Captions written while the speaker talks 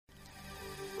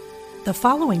The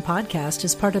following podcast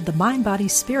is part of the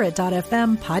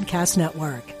MindBodySpirit.fm podcast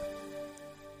network.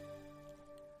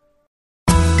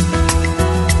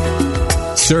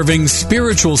 Serving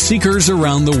spiritual seekers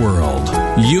around the world.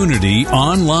 Unity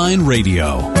Online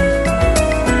Radio.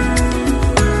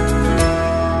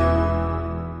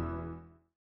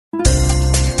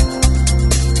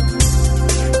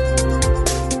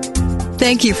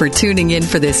 Thank you for tuning in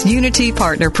for this Unity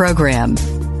Partner Program.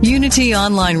 Unity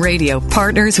Online Radio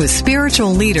partners with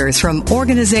spiritual leaders from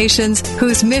organizations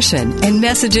whose mission and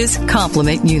messages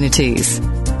complement Unity's.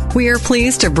 We are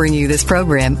pleased to bring you this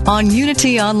program on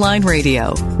Unity Online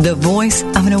Radio, the voice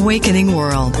of an awakening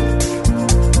world.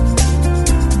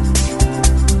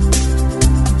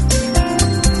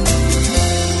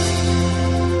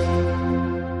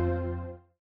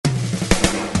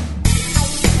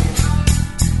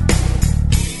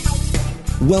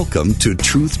 Welcome to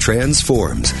Truth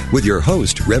Transforms with your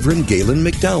host, Reverend Galen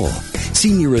McDowell,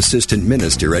 Senior Assistant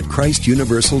Minister at Christ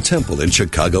Universal Temple in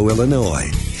Chicago, Illinois.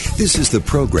 This is the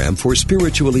program for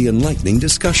spiritually enlightening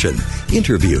discussion,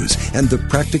 interviews, and the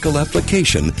practical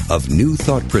application of new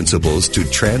thought principles to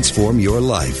transform your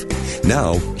life.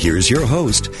 Now, here's your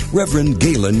host, Reverend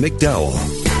Galen McDowell.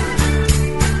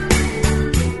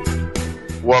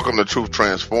 Welcome to Truth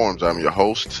Transforms. I'm your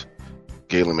host,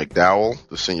 Galen McDowell,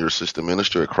 the Senior Assistant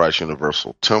Minister at Christ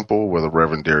Universal Temple, where the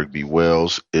Reverend Derek B.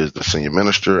 Wells is the Senior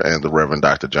Minister and the Reverend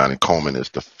Dr. Johnny Coleman is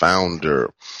the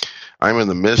founder. I'm in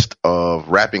the midst of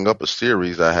wrapping up a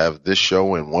series. I have this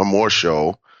show and one more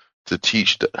show to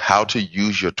teach how to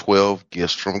use your 12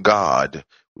 gifts from God,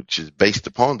 which is based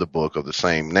upon the book of the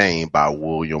same name by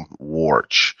William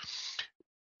Warch.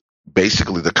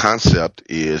 Basically, the concept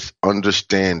is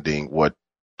understanding what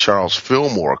Charles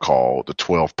Fillmore called the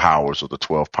 12 powers or the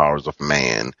 12 powers of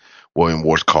man. William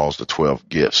Warch calls the 12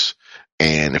 gifts.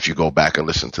 And if you go back and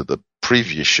listen to the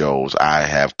previous shows, I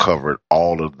have covered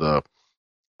all of the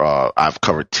I've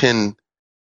covered 10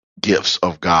 gifts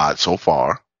of God so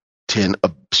far, 10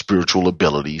 spiritual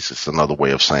abilities. It's another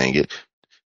way of saying it,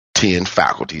 10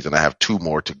 faculties, and I have 2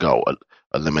 more to go,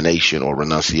 elimination or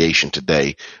renunciation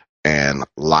today and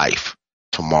life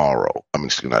tomorrow.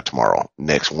 Not tomorrow,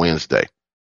 next Wednesday.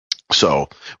 So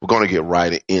we're going to get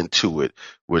right into it.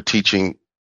 We're teaching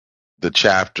the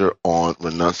chapter on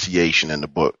renunciation in the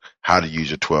book, How to Use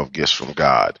Your 12 Gifts from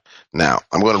God. Now,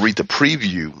 I'm going to read the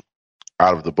preview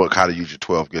out of the book, How to Use Your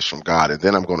 12 Gifts from God, and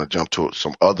then I'm going to jump to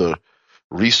some other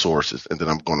resources, and then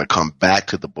I'm going to come back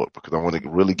to the book because I want to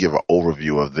really give an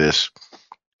overview of this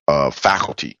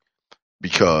faculty,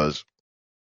 because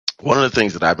one of the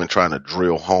things that I've been trying to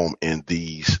drill home in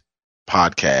these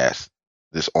podcasts,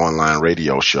 this online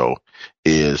radio show,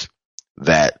 is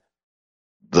that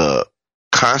the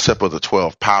concept of the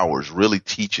 12 powers really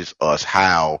teaches us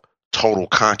how total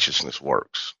consciousness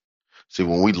works. See,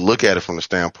 when we look at it from the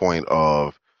standpoint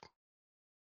of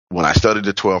when I studied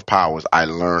the 12 powers, I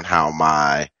learned how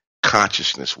my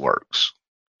consciousness works.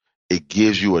 It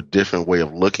gives you a different way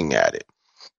of looking at it.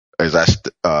 As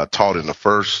I taught in the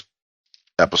first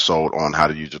episode on how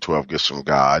to use the 12 gifts from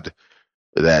God,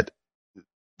 that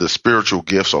the spiritual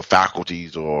gifts or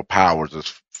faculties or powers,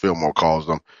 as Fillmore calls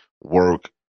them,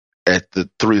 work at the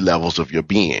 3 levels of your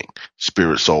being: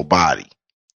 spirit, soul, body.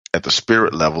 At the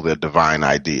spirit level, they're divine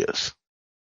ideas.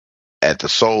 At the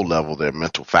soul level, they're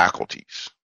mental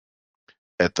faculties.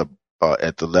 At the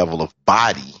level of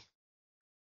body,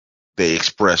 they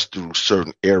express through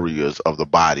certain areas of the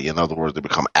body. In other words, they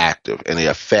become active and they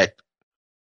affect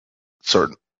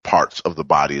certain parts of the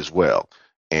body as well.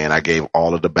 And I gave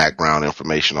all of the background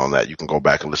information on that. You can go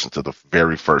back and listen to the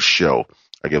very first show.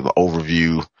 I give the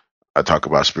overview. I talk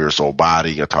about spirit, soul,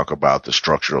 body. I talk about the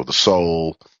structure of the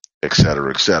soul, et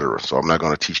cetera, et cetera. So I'm not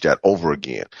going to teach that over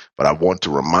again. But I want to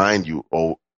remind you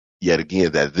yet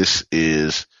again that this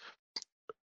is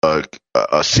a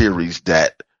series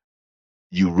that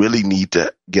you really need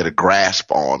to get a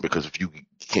grasp on, because if you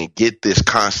can get this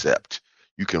concept,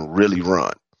 you can really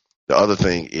run. The other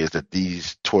thing is that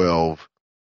these 12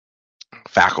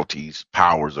 faculties,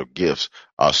 powers, or gifts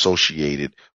are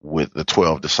associated with the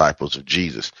 12 disciples of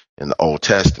Jesus in the Old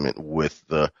Testament, with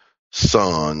the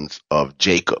sons of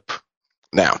Jacob.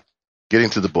 Now, getting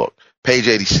to the book, page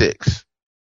 86,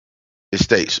 it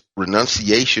states,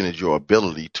 renunciation is your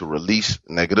ability to release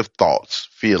negative thoughts,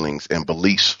 feelings, and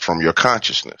beliefs from your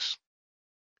consciousness.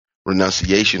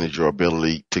 Renunciation is your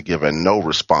ability to give a no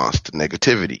response to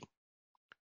negativity.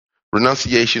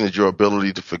 Renunciation is your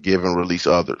ability to forgive and release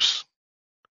others.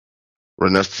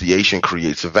 Renunciation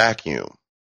creates a vacuum.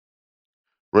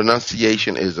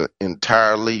 Renunciation is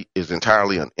entirely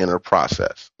an inner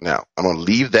process. Now, I'm going to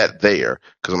leave that there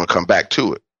because I'm going to come back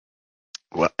to it.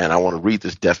 And I want to read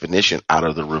this definition out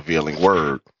of the Revealing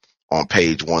Word on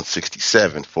page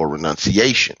 167 for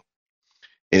renunciation.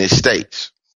 And it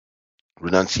states,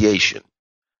 renunciation,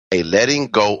 a letting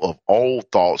go of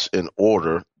old thoughts in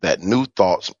order that new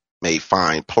thoughts may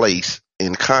find place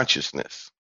in consciousness.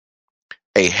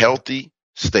 A healthy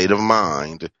state of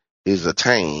mind is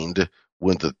attained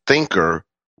when the thinker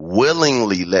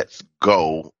willingly lets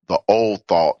go the old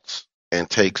thoughts and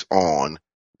takes on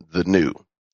the new.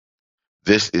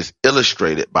 This is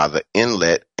illustrated by the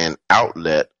inlet and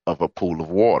outlet of a pool of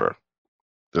water.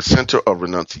 The center of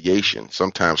renunciation,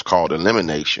 sometimes called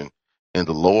elimination, in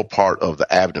the lower part of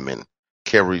the abdomen,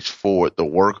 carries forward the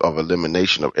work of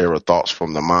elimination of error thoughts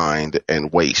from the mind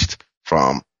and waste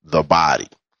from the body.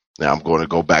 Now I'm going to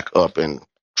go back up and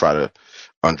try to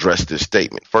undress this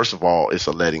statement. First of all, it's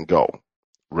a letting go.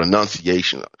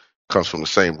 Renunciation comes from the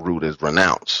same root as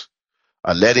renounce.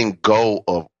 A letting go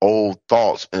of old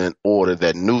thoughts in order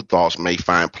that new thoughts may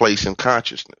find place in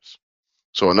consciousness.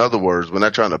 So in other words, we're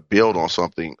not trying to build on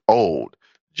something old.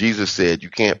 Jesus said you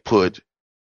can't put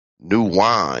new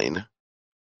wine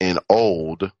in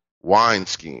old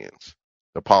wineskins.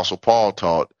 The Apostle Paul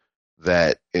taught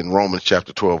that in Romans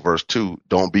chapter 12, verse 2,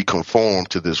 don't be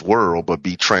conformed to this world, but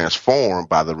be transformed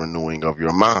by the renewing of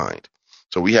your mind.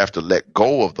 So we have to let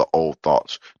go of the old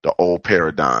thoughts, the old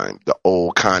paradigm, the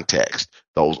old context,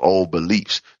 those old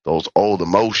beliefs, those old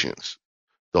emotions,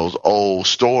 those old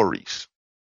stories.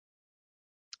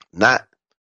 Not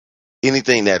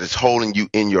anything that is holding you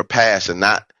in your past and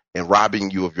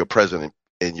robbing you of your present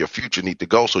and your future need to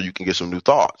go so you can get some new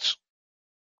thoughts.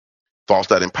 Thoughts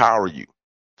that empower you,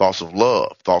 thoughts of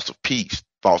love, thoughts of peace,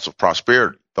 thoughts of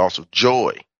prosperity, thoughts of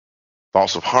joy,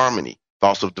 thoughts of harmony,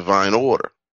 thoughts of divine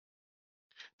order.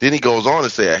 Then he goes on to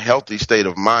say a healthy state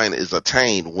of mind is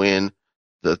attained when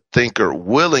the thinker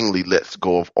willingly lets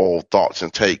go of old thoughts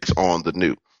and takes on the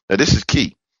new. Now, this is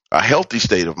key. A healthy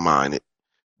state of mind,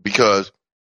 because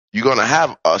you're going to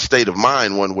have a state of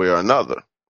mind one way or another.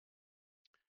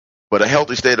 But a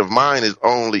healthy state of mind is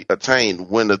only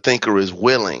attained when the thinker is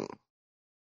willing.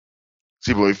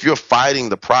 See, but if you're fighting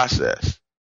the process,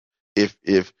 if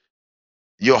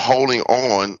you're holding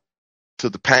on to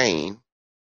the pain,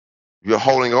 you're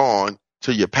holding on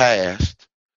to your past,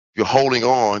 you're holding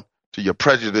on to your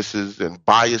prejudices and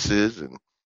biases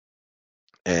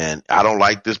and I don't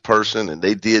like this person and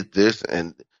they did this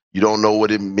and you don't know what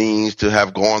it means to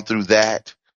have gone through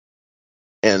that.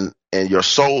 And your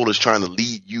soul is trying to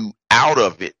lead you out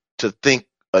of it to think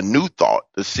a new thought,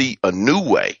 to see a new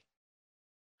way.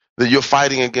 Then you're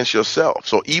fighting against yourself.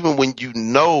 So even when you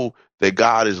know that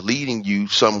God is leading you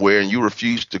somewhere and you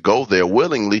refuse to go there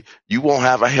willingly, you won't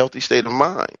have a healthy state of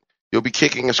mind. You'll be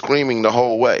kicking and screaming the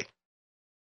whole way.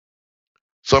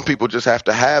 Some people just have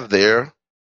to have their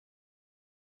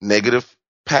negative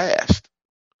past.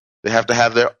 They have to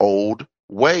have their old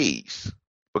ways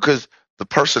because the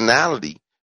personality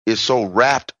is so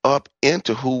wrapped up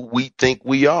into who we think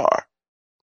we are.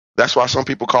 That's why some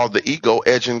people call the ego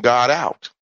edging God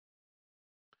out.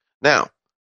 Now,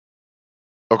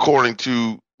 according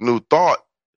to New Thought,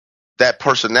 that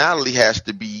personality has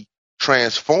to be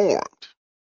transformed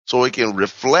so it can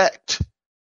reflect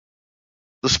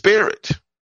the spirit.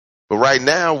 But right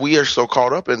now, we are so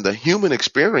caught up in the human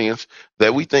experience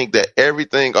that we think that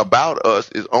everything about us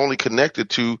is only connected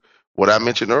to what I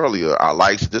mentioned earlier, our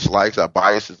likes, dislikes, our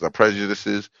biases, our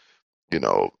prejudices, and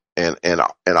all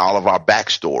of our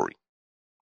backstory.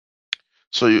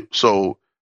 So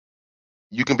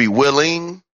you can be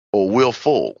willing or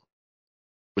willful,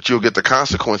 but you'll get the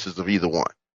consequences of either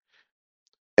one.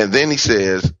 And then he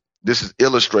says, this is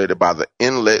illustrated by the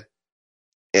inlet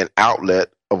and outlet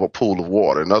of a pool of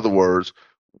water. In other words,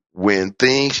 when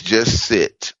things just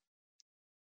sit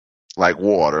like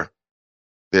water,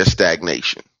 there's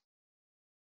stagnation.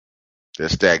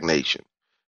 There's stagnation.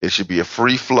 It should be a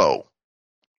free flow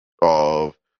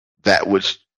of that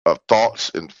which of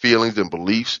thoughts and feelings and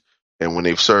beliefs. And when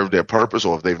they've served their purpose,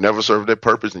 or if they've never served their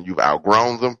purpose and you've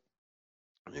outgrown them,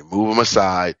 you move them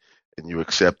aside and you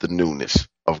accept the newness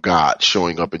of God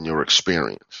showing up in your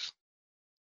experience.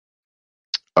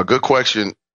 A good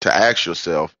question to ask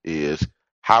yourself is,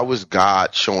 how is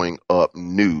God showing up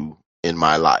new in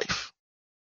my life?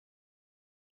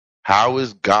 How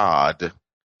is God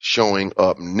showing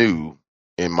up new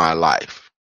in my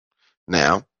life?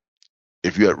 Now,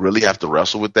 if you really have to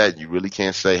wrestle with that, you really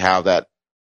can't say how that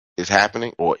is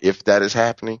happening or if that is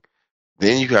happening,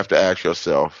 then you have to ask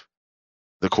yourself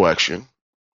the question,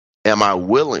 am I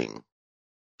willing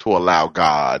to allow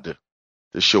God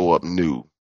to show up new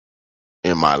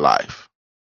in my life?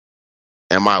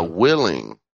 Am I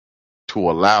willing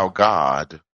to allow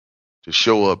God to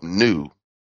show up new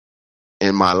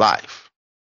in my life.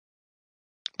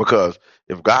 Because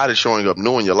if God is showing up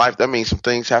new in your life, that means some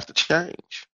things have to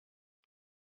change.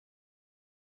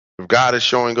 If God is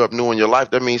showing up new in your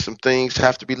life, that means some things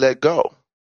have to be let go.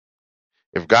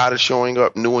 If God is showing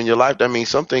up new in your life, that means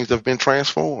some things have been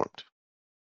transformed.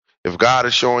 If God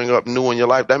is showing up new in your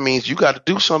life, that means you got to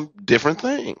do some different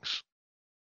things.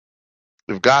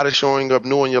 If God is showing up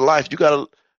new in your life,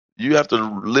 you have to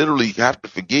literally have to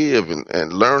forgive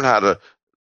and learn how to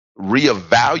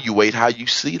reevaluate how you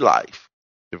see life.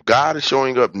 If God is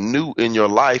showing up new in your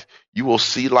life, you will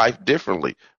see life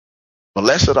differently.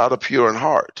 Blessed are the pure in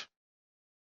heart,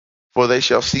 for they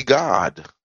shall see God.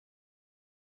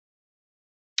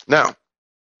 Now,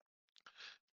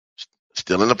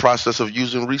 still in the process of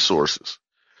using resources.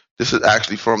 This is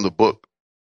actually from the book,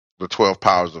 The 12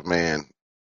 Powers of Man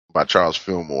by Charles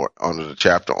Fillmore, under the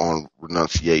chapter on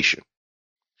renunciation.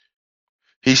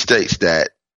 He states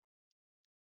that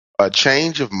a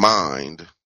change of mind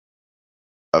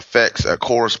affects a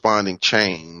corresponding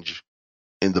change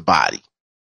in the body.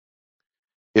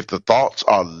 If the thoughts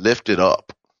are lifted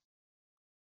up,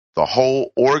 the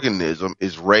whole organism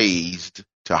is raised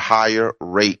to higher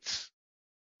rates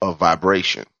of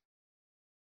vibration.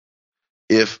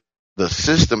 If the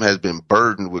system has been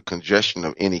burdened with congestion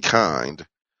of any kind,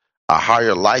 a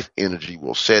higher life energy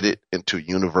will set it into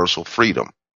universal freedom.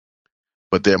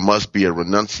 But there must be a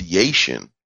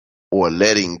renunciation or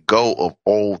letting go of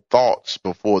old thoughts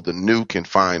before the new can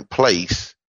find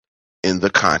place in the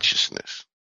consciousness.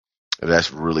 And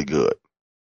that's really good.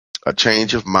 A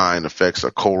change of mind affects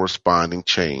a corresponding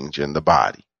change in the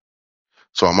body.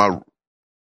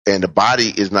 And the body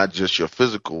is not just your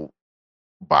physical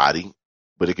body,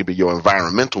 but it could be your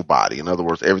environmental body. In other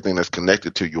words, everything that's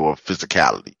connected to your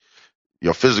physicality.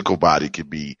 Your physical body could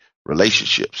be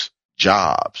relationships,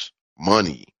 jobs,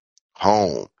 money,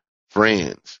 home,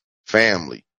 friends,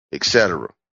 family, etc.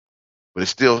 But it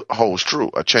still holds true.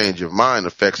 A change of mind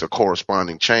affects a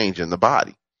corresponding change in the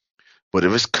body. But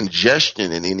if it's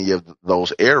congestion in any of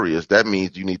those areas, that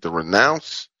means you need to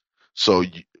renounce. So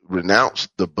you renounce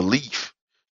the belief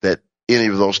that any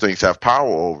of those things have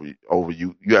power over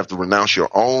you. You have to renounce your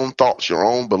own thoughts, your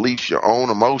own beliefs, your own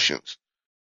emotions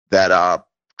that are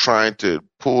trying to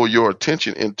pull your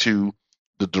attention into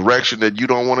the direction that you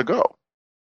don't want to go.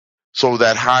 So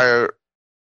that higher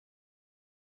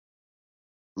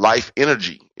life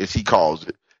energy, as he calls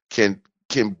it, can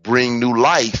bring new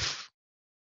life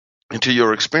into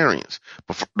your experience.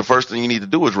 But the first thing you need to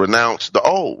do is renounce the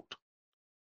old.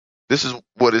 This is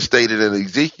what is stated in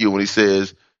Ezekiel when he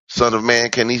says, "Son of man,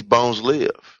 can these bones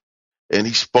live?" And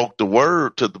he spoke the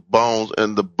word to the bones,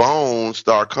 and the bones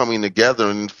start coming together,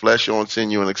 and flesh on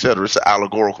sinew, and etc. It's an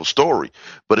allegorical story,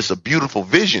 but it's a beautiful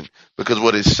vision, because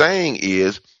what it's saying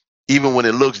is, even when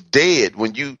it looks dead,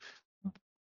 when you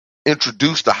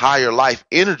introduce the higher life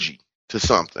energy to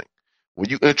something, when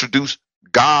you introduce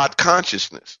God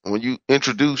consciousness, when you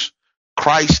introduce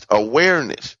Christ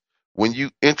awareness, when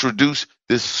you introduce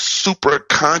this super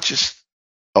conscious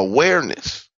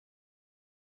awareness,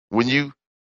 when you,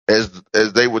 as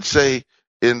they would say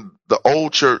in the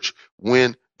old church,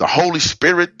 when the Holy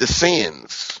Spirit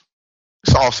descends,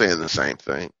 it's all saying the same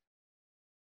thing.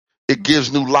 It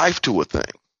gives new life to a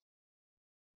thing.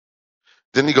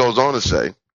 Then he goes on to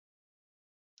say,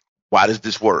 why does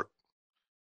this work?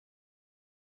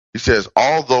 He says,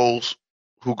 all those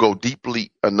who go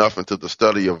deeply enough into the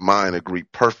study of mind agree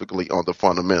perfectly on the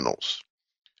fundamentals,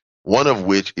 one of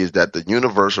which is that the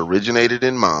universe originated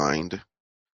in mind,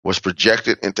 was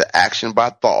projected into action by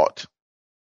thought,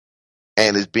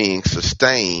 and is being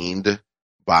sustained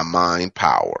by mind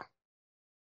power.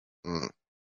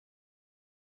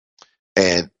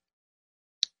 And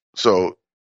so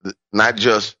not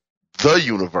just the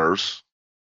universe,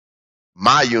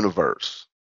 my universe,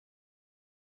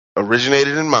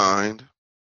 originated in mind,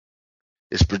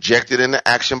 is projected into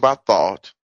action by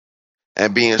thought,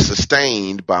 and being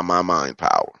sustained by my mind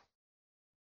power.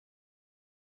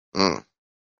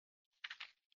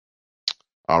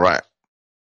 All right.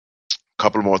 A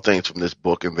couple more things from this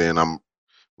book, and then I'm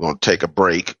going to take a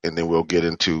break, and then we'll get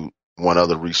into one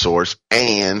other resource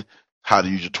and how to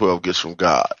use your 12 gifts from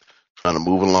God. Trying to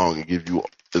move along and give you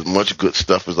as much good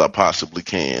stuff as I possibly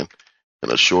can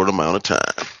in a short amount of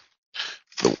time.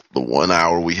 The 1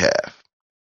 hour we have.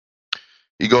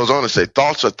 He goes on to say,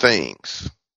 thoughts are things.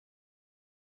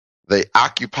 They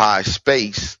occupy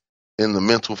space in the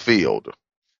mental field.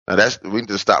 Now we need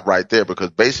to stop right there, because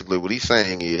basically what he's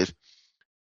saying is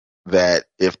that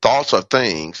if thoughts are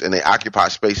things and they occupy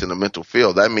space in the mental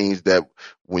field, that means that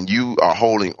when you are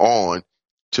holding on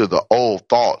to the old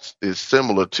thoughts is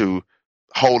similar to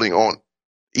holding on,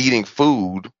 eating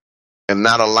food and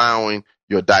not allowing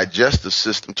your digestive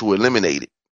system to eliminate it.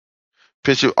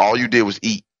 Picture all you did was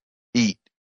eat,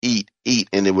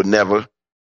 and it would never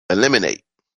eliminate.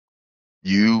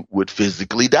 You would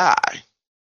physically die.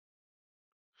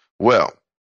 Well,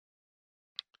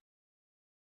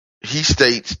 he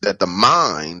states that the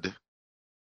mind,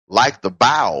 like the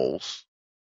bowels,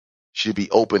 should be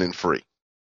open and free.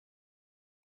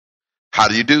 How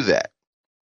do you do that?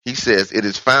 He says it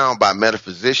is found by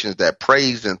metaphysicians that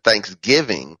praise and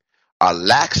thanksgiving are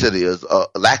laxatives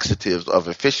of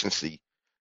efficiency,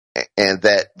 and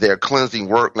that their cleansing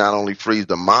work not only frees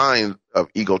the mind of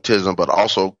egotism, but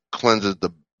also cleanses the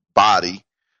body.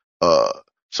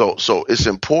 So it's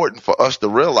important for us to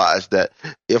realize that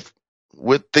if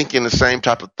we're thinking the same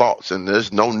type of thoughts and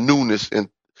there's no newness in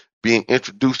being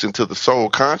introduced into the soul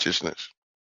consciousness,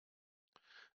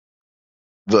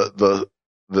 the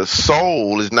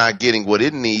soul is not getting what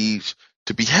it needs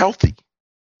to be healthy.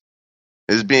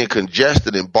 It's being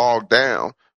congested and bogged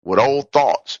down with old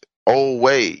thoughts, old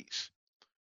ways.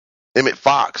 Emmett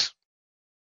Fox,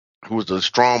 who was a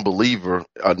strong believer,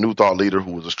 a New Thought leader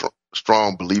who was a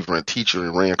strong believer and teacher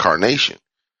in reincarnation,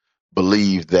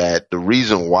 believed that the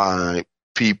reason why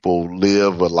people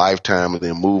live a lifetime and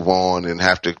then move on and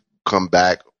have to come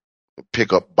back,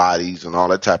 pick up bodies and all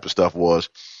that type of stuff was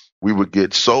we would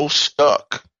get so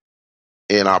stuck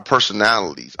in our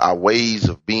personalities, our ways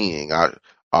of being,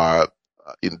 our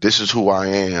this is who I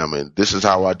am, and this is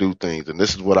how I do things, and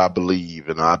this is what I believe,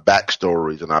 and our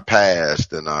backstories, and our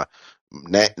past, and our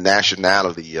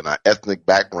nationality, and our ethnic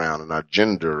background, and our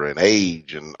gender, and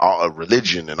age, and all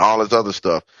religion, and all this other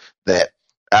stuff, that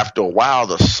after a while,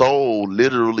 the soul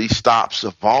literally stops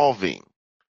evolving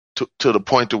to the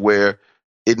point to where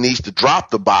it needs to drop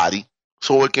the body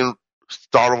so it can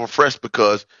start over fresh,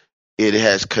 because it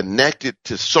has connected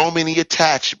to so many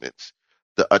attachments.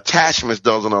 The attachments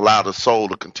doesn't allow the soul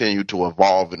to continue to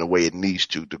evolve in the way it needs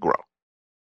to grow.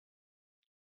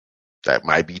 That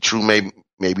might be true,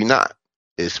 maybe not.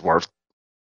 It's worth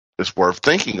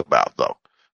thinking about, though,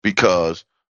 because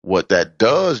what that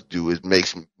does do is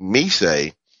makes me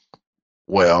say,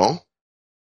 well,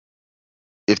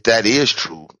 if that is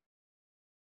true,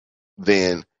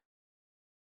 then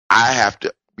I have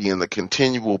to be in the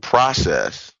continual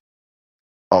process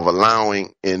of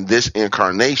allowing in this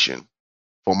incarnation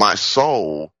for my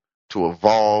soul to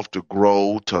evolve, to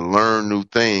grow, to learn new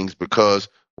things, because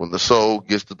when the soul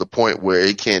gets to the point where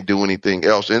it can't do anything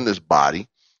else in this body,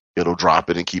 it'll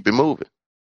drop it and keep it moving.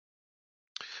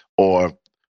 Or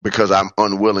because I'm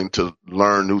unwilling to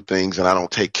learn new things and I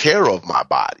don't take care of my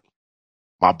body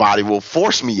will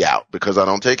force me out because I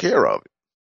don't take care of it.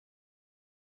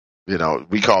 You know,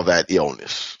 we call that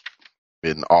illness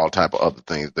and all type of other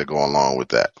things that go along with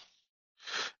that.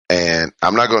 And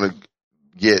I'm not going to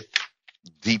get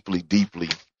deeply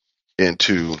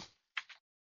into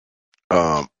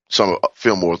some of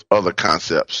Fillmore's other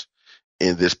concepts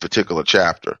in this particular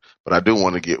chapter, but I do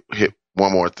want to hit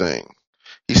one more thing.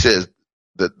 He says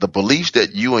that the beliefs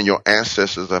that you and your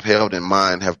ancestors have held in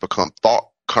mind have become thought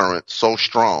currents so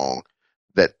strong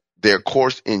that their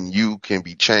course in you can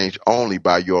be changed only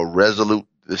by your resolute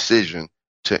decision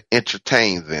to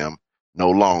entertain them no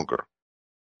longer.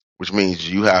 Which means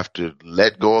you have to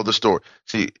let go of the story.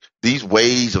 See, these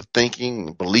ways of thinking,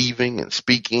 and believing, and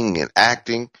speaking, and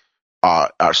acting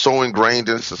are so ingrained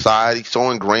in society,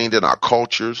 so ingrained in our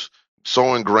cultures,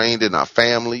 so ingrained in our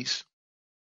families,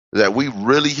 that we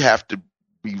really have to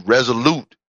be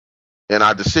resolute in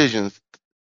our decisions,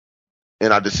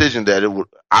 that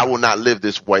I will not live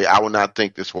this way, I will not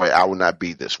think this way, I will not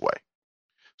be this way.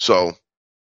 So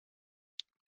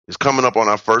it's coming up on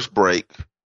our first break.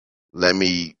 Let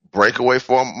me break away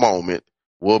for a moment.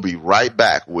 We'll be right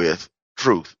back with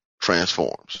Truth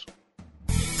Transforms.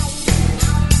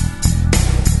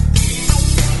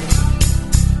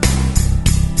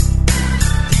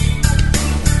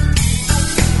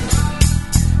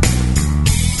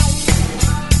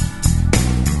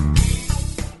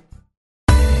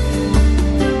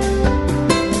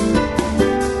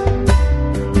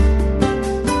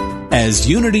 As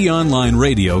Unity Online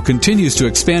Radio continues to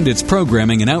expand its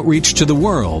programming and outreach to the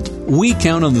world, we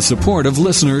count on the support of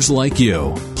listeners like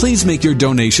you. Please make your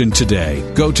donation today.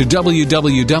 Go to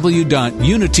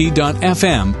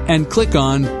www.unity.fm and click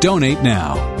on Donate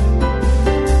Now.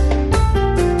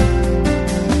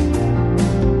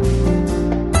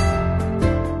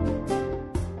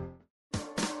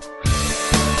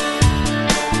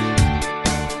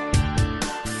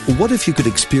 What if you could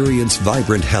experience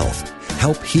vibrant health,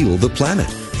 help heal the planet,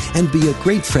 and be a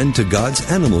great friend to God's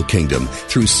animal kingdom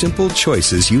through simple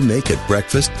choices you make at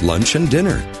breakfast, lunch, and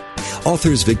dinner.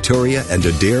 Authors Victoria and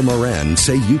Adair Moran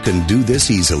say you can do this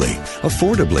easily,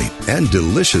 affordably, and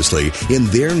deliciously in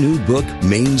their new book,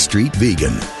 Main Street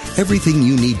Vegan. Everything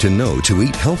you need to know to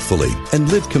eat healthfully and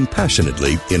live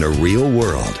compassionately in a real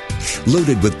world.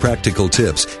 Loaded with practical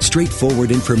tips,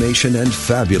 straightforward information, and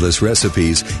fabulous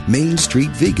recipes, Main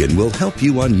Street Vegan will help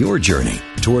you on your journey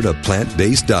toward a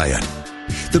plant-based diet.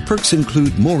 The perks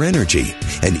include more energy,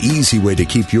 an easy way to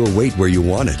keep your weight where you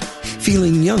want it,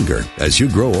 feeling younger as you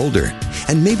grow older,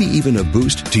 and maybe even a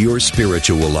boost to your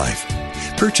spiritual life.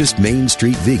 Purchase Main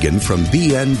Street Vegan from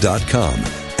BN.com,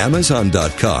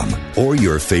 Amazon.com, or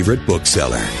your favorite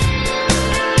bookseller.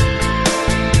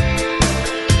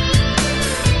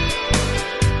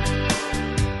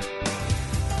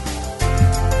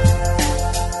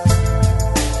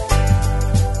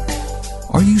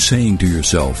 Are you saying to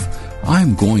yourself,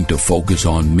 I'm going to focus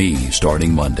on me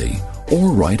starting Monday,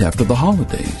 or right after the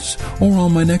holidays, or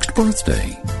on my next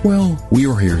birthday? Well, we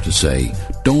are here to say,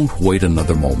 don't wait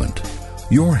another moment.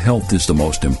 Your health is the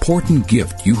most important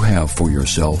gift you have for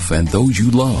yourself and those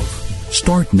you love.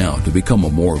 Start now to become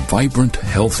a more vibrant,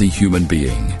 healthy human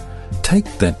being. Take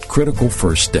that critical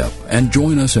first step and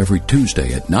join us every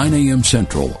Tuesday at 9 a.m.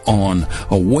 Central on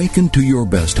Awaken to Your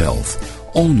Best Health,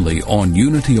 only on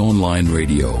Unity Online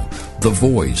Radio, the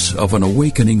voice of an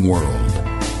awakening world.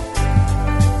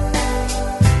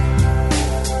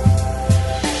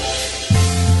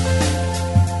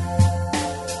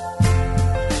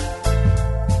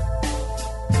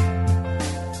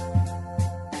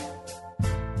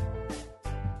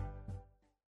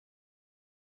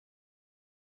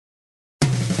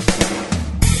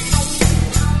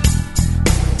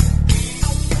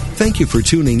 Thank you for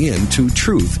tuning in to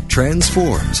Truth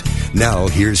Transforms. Now,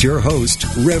 here's your host,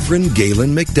 Reverend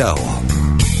Galen McDowell.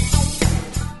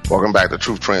 Welcome back to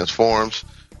Truth Transforms.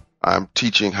 I'm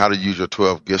teaching how to use your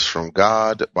 12 gifts from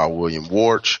God by William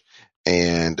Warch,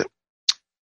 and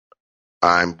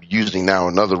I'm using now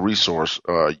another resource,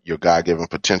 Your God-Given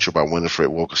Potential by Winifred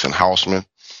Wilkerson Hausman,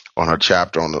 on her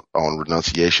chapter on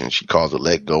renunciation. She calls it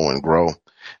Let Go and Grow,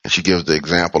 and she gives the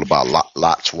example about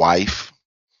Lot's wife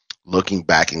looking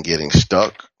back and getting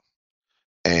stuck.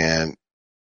 And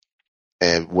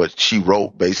what she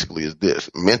wrote basically is this.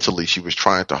 Mentally, she was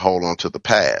trying to hold on to the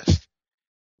past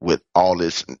with all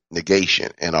its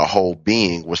negation, and her whole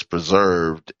being was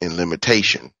preserved in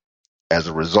limitation as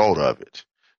a result of it.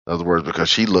 In other words, because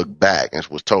she looked back and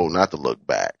was told not to look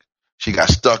back, she got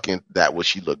stuck in that what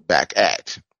she looked back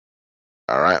at.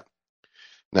 All right.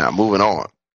 Now, moving on,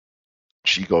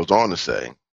 she goes on to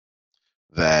say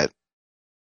that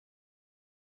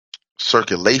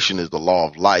circulation is the law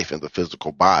of life in the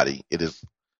physical body. It is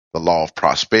the law of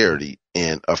prosperity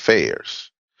in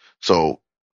affairs. So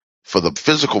for the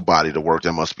physical body to work,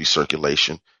 there must be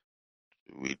circulation.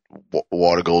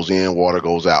 Water goes in, water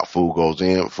goes out, food goes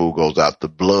in, food goes out. The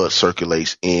blood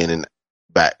circulates in and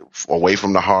back, away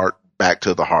from the heart, back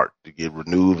to the heart to get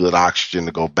renewed with oxygen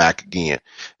to go back again,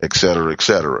 et cetera, et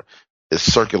cetera. It's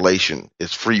circulation.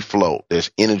 It's free flow.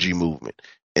 There's energy movement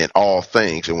in all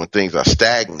things. And when things are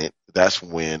stagnant, that's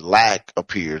when lack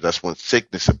appears. That's when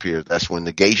sickness appears. That's when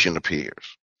negation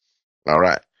appears. All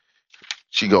right.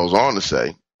 She goes on to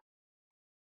say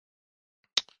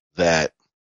that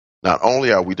not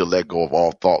only are we to let go of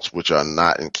all thoughts which are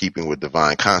not in keeping with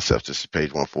divine concepts, this is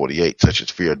page 148, such as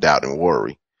fear, doubt, and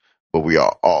worry, but we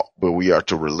are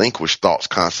to relinquish thoughts,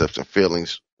 concepts, and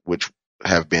feelings which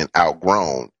have been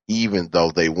outgrown, even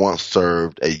though they once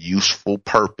served a useful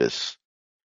purpose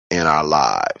in our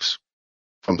lives.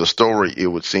 From the story, it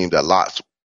would seem that Lot's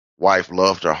wife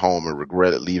loved her home and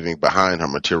regretted leaving behind her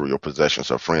material possessions,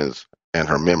 her friends, and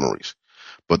her memories.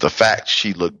 But the fact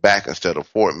she looked back instead of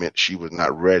forward meant she was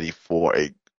not ready for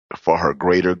her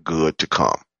greater good to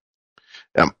come.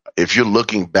 If you're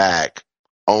looking back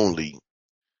only,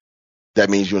 that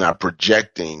means you're not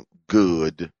projecting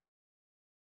good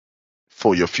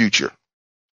for your future.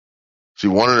 See,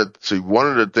 one of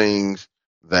the things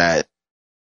that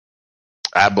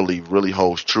I believe really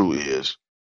holds true is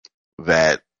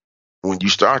that when you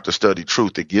start to study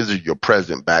truth, it gives you your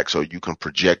present back so you can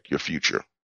project your future.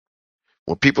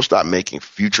 When people start making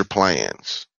future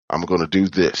plans, I'm going to do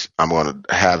this, I'm going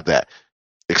to have that,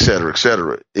 et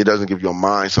cetera, it doesn't give your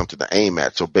mind something to aim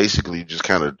at. So basically, you're just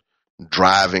kind of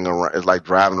driving around. It's like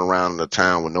driving around in a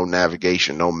town with no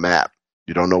navigation, no map.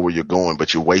 You don't know where you're going,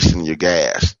 but you're wasting your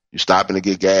gas. You're stopping to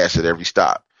get gas at every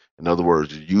stop. In other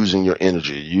words, you're using your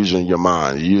energy, you're using your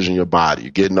mind, you're using your body,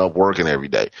 you're getting up, working every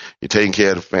day, you're taking care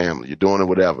of the family, you're doing it,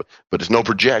 whatever, but there's no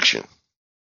projection.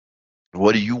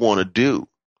 What do you want to do?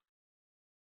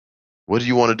 What do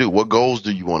you want to do? What goals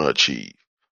do you want to achieve?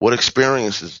 What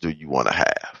experiences do you want to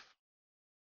have?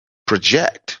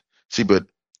 Project. See, but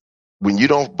when you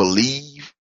don't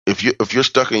believe, if you're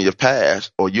stuck in your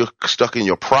past or you're stuck in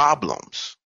your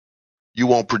problems, you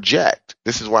won't project.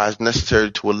 This is why it's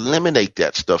necessary to eliminate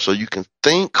that stuff so you can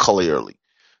think clearly,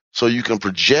 so you can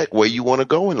project where you want to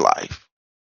go in life.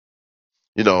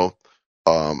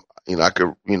 I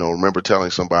could, remember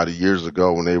telling somebody years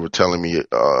ago when they were telling me,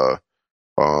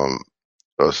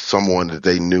 someone that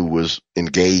they knew was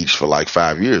engaged for like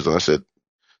 5 years. And I said,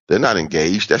 they're not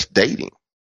engaged. That's dating.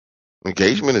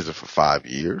 Engagement isn't for 5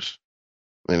 years.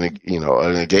 And,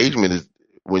 an engagement is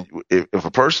if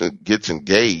a person gets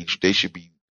engaged, they should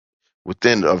be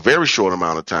within a very short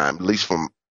amount of time, at least from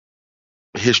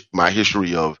my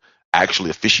history of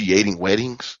actually officiating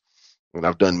weddings, and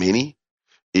I've done many,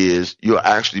 is you're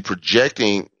actually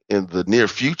projecting in the near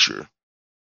future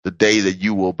the day that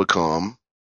you will become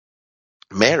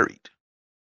married.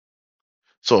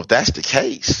 So if that's the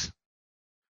case,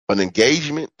 an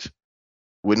engagement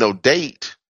with no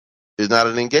date is not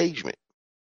an engagement.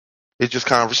 It's just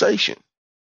conversation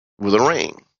with a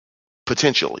ring,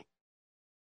 potentially.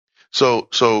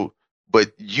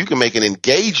 But you can make an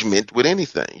engagement with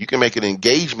anything. You can make an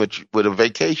engagement with a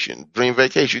vacation, dream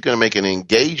vacation. You can make an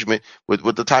engagement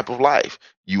with the type of life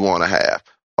you want to have.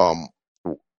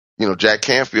 Jack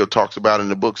Canfield talks about in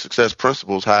the book Success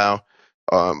Principles how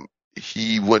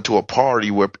he went to a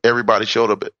party where everybody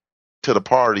showed up to the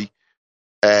party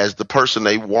as the person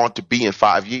they want to be in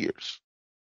 5 years.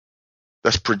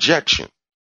 That's projection.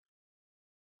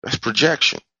 That's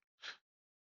projection.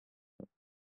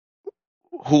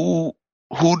 Who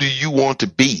do you want to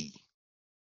be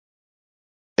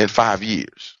in 5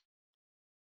 years?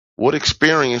 What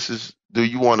experiences do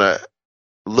you want to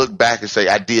look back and say,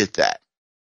 I did that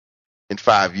in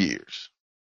 5 years?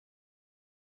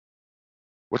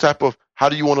 How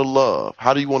do you want to love?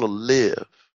 How do you want to live?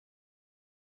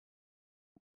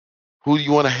 Who do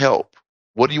you want to help?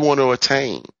 What do you want to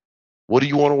attain? What do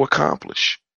you want to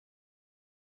accomplish?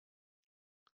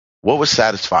 What would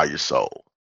satisfy your soul?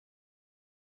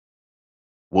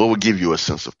 What would give you a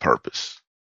sense of purpose?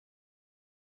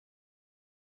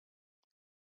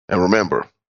 And remember,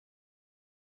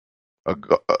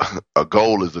 a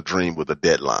goal is a dream with a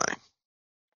deadline.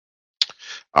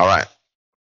 All right.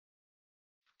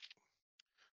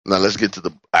 Now let's get to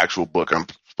the actual book I'm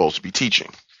supposed to be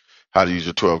teaching, How to Use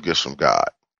Your 12 Gifts from God.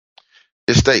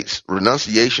 It states,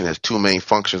 renunciation has two main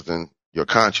functions in your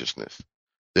consciousness.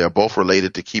 They are both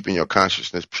related to keeping your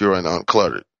consciousness pure and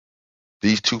uncluttered.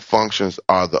 These two functions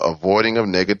are the avoiding of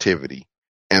negativity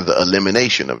and the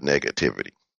elimination of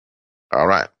negativity. All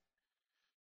right.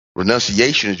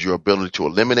 Renunciation is your ability to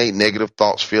eliminate negative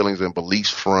thoughts, feelings, and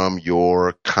beliefs from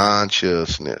your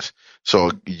consciousness. So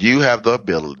you have the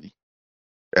ability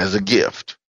as a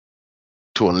gift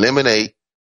to eliminate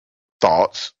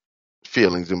thoughts,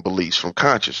 feelings, and beliefs from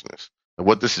consciousness. And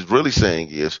what this is really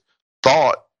saying is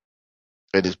thought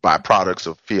and its byproducts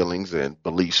of feelings and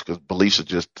beliefs, because beliefs are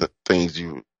just things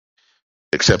you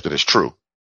accepted as true.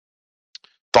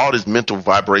 Thought is mental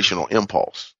vibrational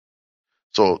impulse.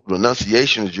 So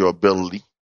renunciation is your ability,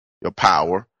 your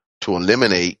power to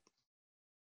eliminate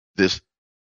this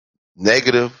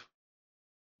negative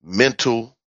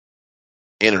mental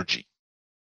energy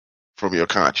from your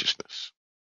consciousness.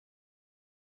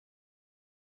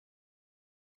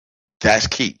 That's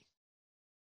key.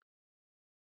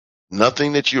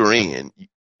 Nothing that you're in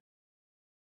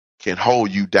can hold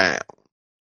you down.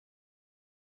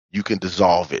 You can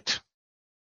dissolve it.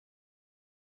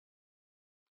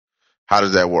 How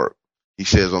does that work? He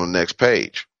says on the next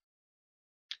page,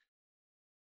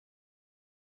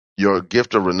 your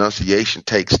gift of renunciation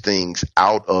takes things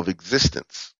out of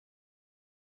existence.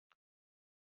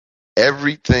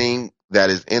 Everything that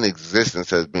is in existence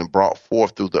has been brought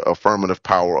forth through the affirmative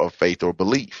power of faith or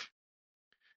belief.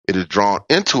 It is drawn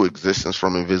into existence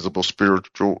from invisible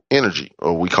spiritual energy,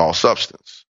 or we call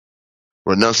substance.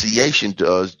 Renunciation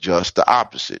does just the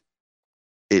opposite.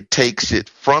 It takes it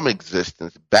from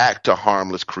existence back to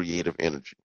harmless creative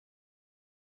energy.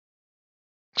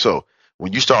 So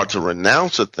when you start to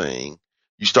renounce a thing,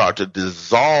 you start to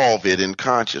dissolve it in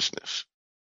consciousness.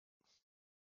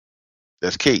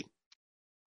 That's key.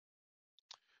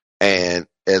 And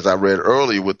as I read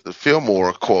earlier with the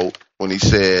Fillmore quote, when he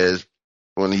said,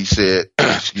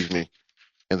 excuse me,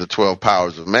 in the 12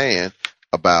 Powers of Man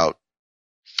about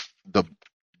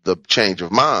the change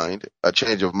of mind, a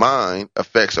change of mind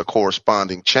affects a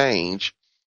corresponding change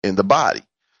in the body.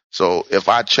 So if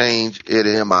I change it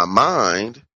in my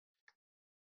mind,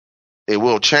 it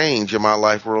will change in my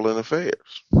life, world, and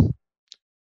affairs.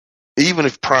 even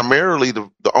if primarily the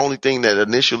only thing that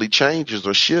initially changes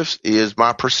or shifts is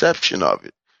my perception of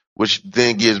it, which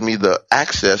then gives me the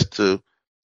access to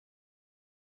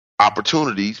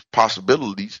opportunities,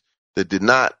 possibilities that did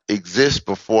not exist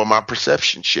before my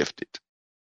perception shifted.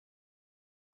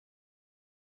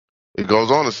 It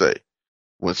goes on to say,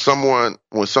 when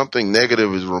something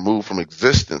negative is removed from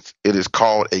existence, it is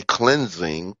called a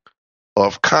cleansing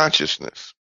of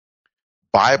consciousness.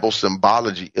 Bible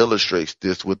symbology illustrates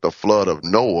this with the flood of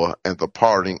Noah and the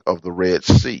parting of the Red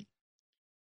Sea.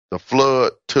 The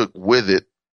flood took with it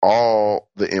all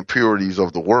the impurities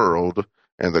of the world,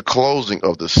 and the closing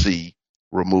of the sea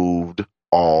removed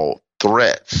all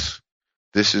threats.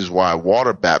 This is why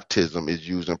water baptism is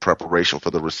used in preparation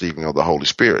for the receiving of the Holy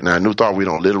Spirit. Now, in New Thought, we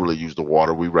don't literally use the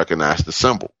water. We recognize the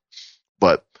symbol.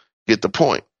 But get the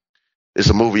point. It's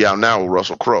a movie out now with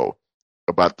Russell Crowe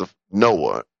about the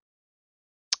Noah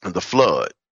and the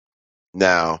flood.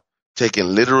 Now,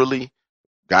 taken literally,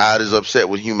 God is upset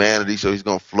with humanity, so he's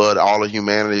going to flood all of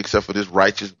humanity except for this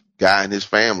righteous guy and his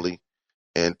family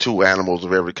and 2 animals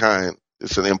of every kind.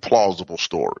 It's an implausible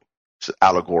story. It's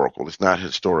allegorical. It's not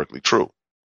historically true.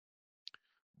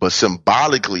 But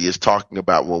symbolically, it's talking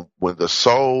about when the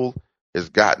soul has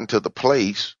gotten to the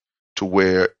place to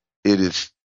where it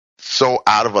is so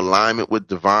out of alignment with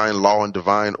divine law and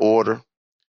divine order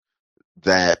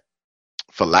that,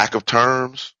 for lack of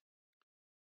terms,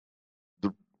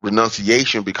 the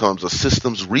renunciation becomes a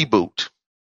systems reboot.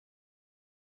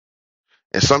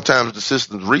 And sometimes the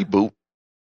systems reboot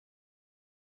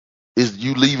is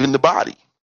you leaving the body.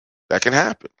 That can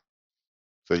happen.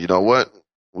 So you know what?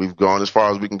 We've gone as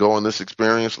far as we can go in this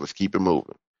experience. Let's keep it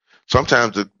moving.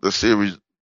 Sometimes the series,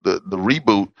 the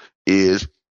reboot is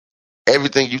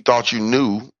everything you thought you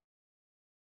knew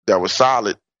that was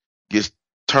solid gets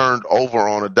turned over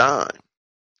on a dime.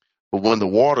 But when the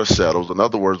water settles, in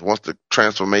other words, once the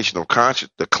transformation of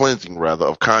the cleansing rather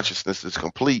of consciousness is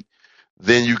complete,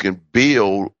 then you can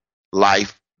build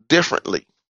life differently.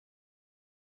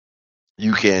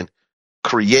 You can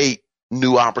create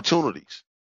new opportunities.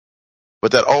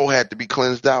 But that old had to be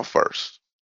cleansed out first.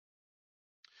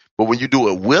 But when you do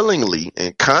it willingly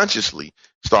and consciously,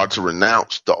 start to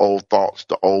renounce the old thoughts,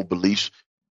 the old beliefs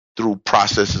through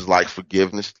processes like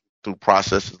forgiveness, through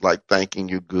processes like thanking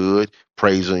you're good,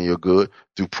 praising you're good,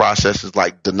 through processes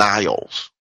like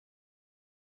denials.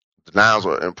 Denials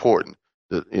are important.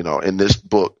 In this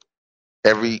book,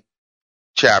 every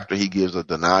chapter he gives a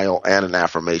denial and an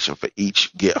affirmation for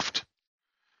each gift.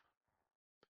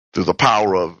 Through the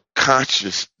power of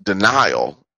conscious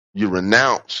denial, you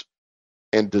renounce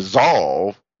and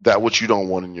dissolve that which you don't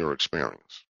want in your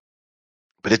experience.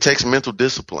 But it takes mental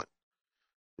discipline.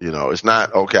 It's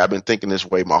not, okay, I've been thinking this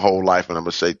way my whole life and I'm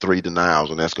going to say 3 denials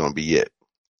and that's going to be it.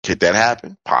 Could that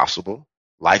happen? Possible.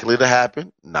 Likely to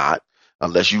happen? Not.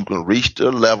 Unless you can reach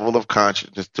the level of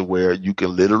consciousness to where you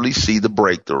can literally see the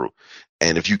breakthrough.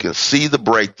 And if you can see the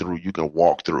breakthrough, you can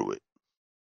walk through it.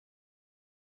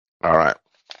 All right.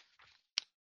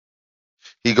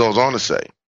 He goes on to say,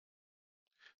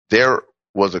 there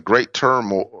was a great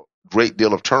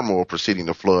deal of turmoil preceding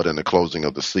the flood and the closing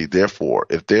of the sea. Therefore,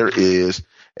 if there is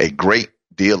a great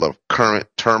deal of current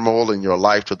turmoil in your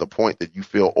life to the point that you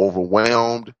feel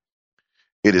overwhelmed,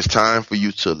 it is time for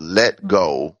you to let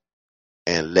go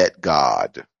and let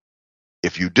God.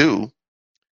 If you do,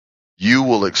 you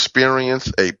will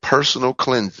experience a personal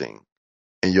cleansing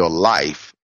and your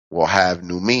life will have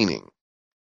new meaning.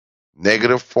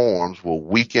 Negative forms will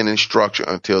weaken in structure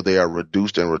until they are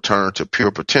reduced and returned to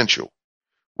pure potential,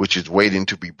 which is waiting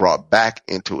to be brought back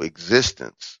into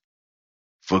existence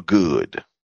for good.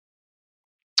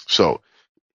 So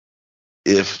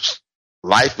if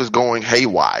life is going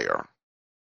haywire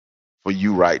for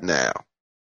you right now,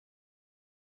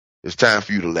 it's time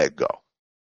for you to let go.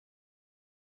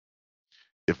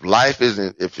 If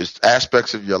it's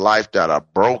aspects of your life that are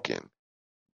broken,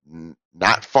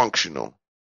 not functional,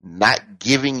 not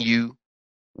giving you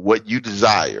what you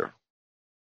desire,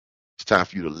 it's time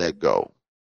for you to let go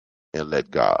and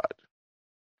let God.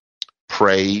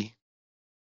 Pray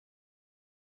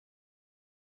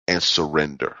and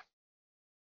surrender.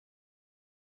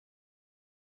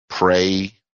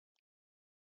 Pray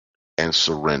and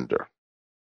surrender.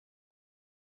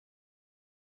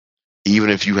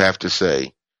 Even if you have to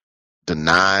say,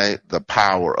 deny the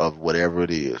power of whatever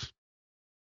it is.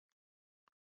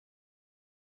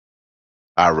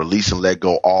 I release and let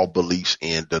go all beliefs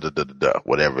in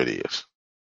whatever it is.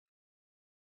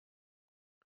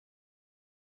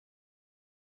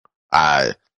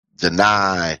 I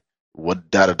deny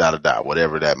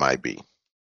whatever that might be.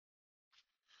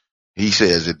 He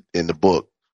says it in the book,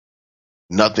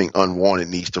 Nothing unwanted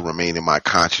needs to remain in my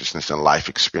consciousness and life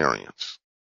experience.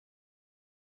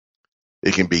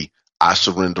 It can be, I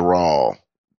surrender all.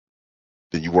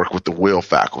 Then you work with the will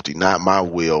faculty. Not my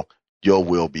will, your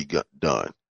will be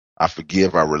done. I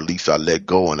forgive, I release, I let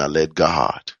go, and I let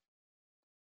God.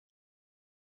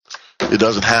 It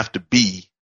doesn't have to be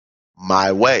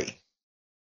my way.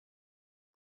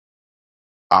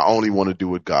 I only want to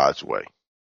do it God's way.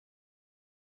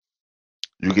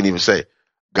 You can even say,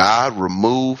 God,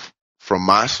 remove from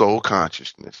my soul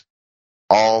consciousness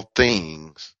all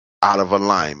things out of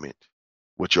alignment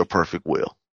with your perfect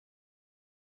will.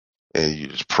 And you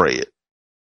just pray it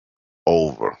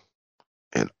over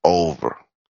and over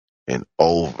and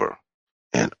over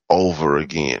and over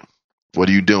again. What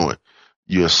are you doing?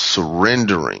 You're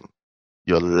surrendering.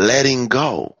 You're letting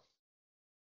go.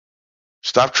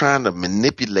 Stop trying to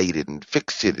manipulate it and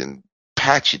fix it and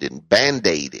patch it and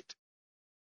band-aid it.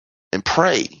 And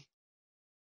pray.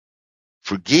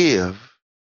 Forgive.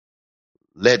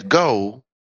 Let go.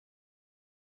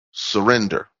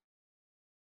 Surrender.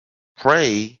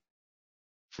 Pray.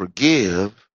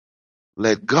 Forgive.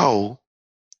 Let go.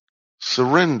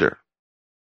 Surrender.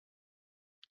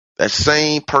 That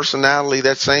same personality,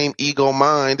 that same ego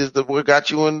mind is what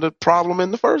got you in the problem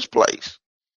in the first place.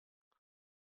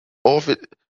 Or if it,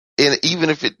 and even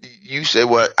if it, you say,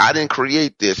 well, I didn't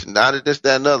create this, and I did this,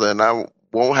 that, and other, and I'm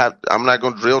not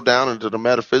going to drill down into the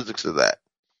metaphysics of that.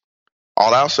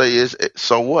 All I'll say is,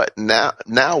 so what? Now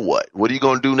what? What are you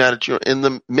going to do now that you're in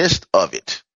the midst of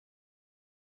it?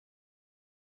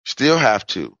 Still have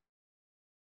to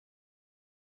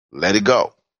let it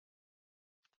go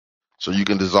so you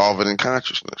can dissolve it in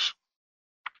consciousness.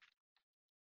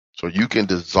 So you can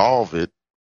dissolve it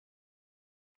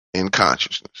in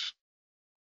consciousness.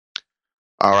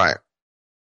 All right.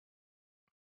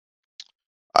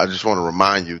 I just want to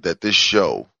remind you that this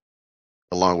show,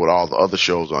 along with all the other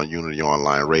shows on Unity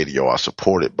Online Radio, are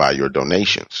supported by your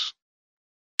donations.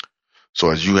 So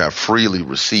as you have freely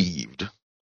received,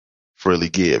 freely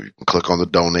give. You can click on the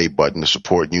donate button to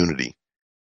support Unity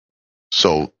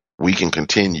so we can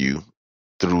continue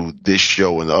through this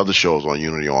show and the other shows on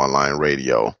Unity Online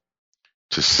Radio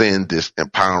to send this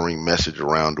empowering message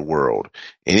around the world.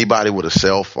 Anybody with a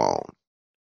cell phone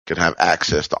can have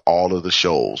access to all of the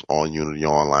shows on Unity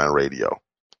Online Radio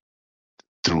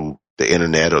through the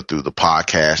internet or through the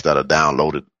podcast that are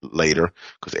downloaded later,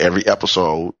 because every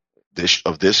episode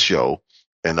of this show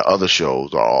and the other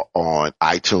shows are on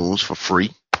iTunes for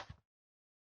free.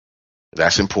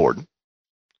 That's important.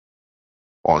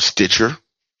 On Stitcher, you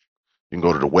can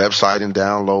go to the website and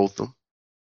download them.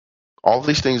 All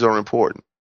these things are important.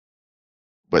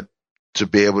 But to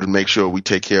be able to make sure we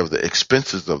take care of the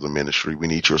expenses of the ministry, we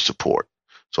need your support.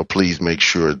 So please make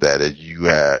sure that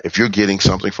if you're getting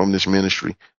something from this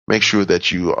ministry, make sure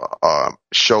that you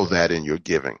show that in your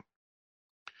giving.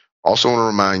 Also want to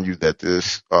remind you that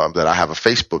that I have a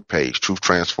Facebook page, Truth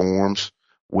Transforms,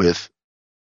 with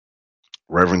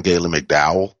Reverend Galen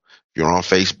McDowell. If you're on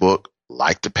Facebook,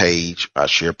 like the page. I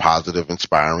share positive,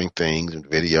 inspiring things and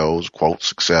videos,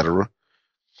 quotes, etc.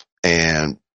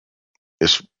 And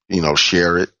it's,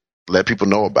 share it. Let people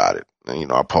know about it.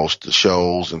 And, I post the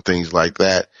shows and things like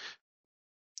that.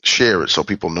 Share it so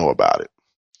people know about it.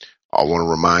 I want to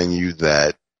remind you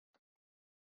that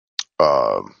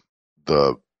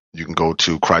you can go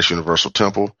to Christ Universal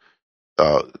Temple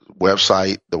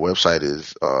website. The website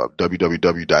is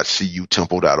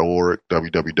www.cutemple.org,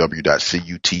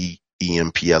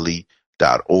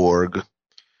 www.cutemple.org.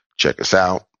 Check us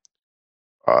out.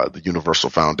 The Universal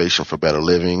Foundation for Better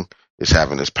Living is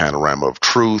having this Panorama of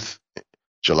Truth,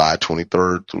 July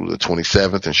 23rd through the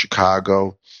 27th in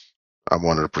Chicago. I'm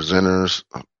one of the presenters.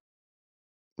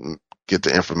 Get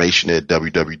the information at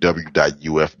www.ufbl.org.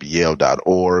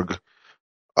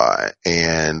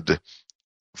 And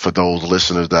for those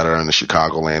listeners that are in the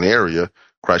Chicagoland area,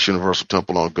 Christ Universal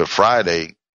Temple on Good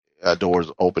Friday, doors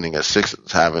opening at 6,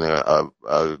 is having a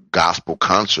gospel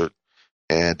concert,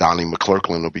 and Donnie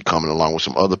McClurkland will be coming along with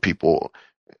some other people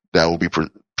that will be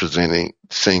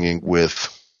singing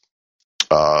with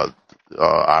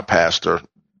our pastor,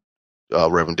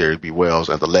 Reverend Derek B. Wells,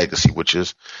 and The Legacy, which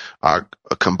is our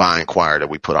combined choir that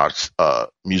we put our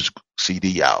music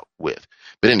CD out with.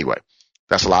 But anyway,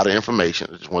 that's a lot of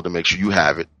information. I just wanted to make sure you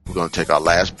have it. We're going to take our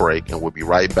last break, and we'll be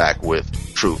right back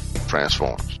with Truth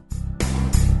Transforms.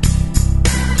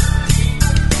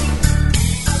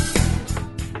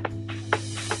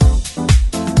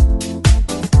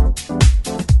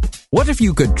 What if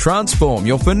you could transform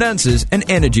your finances and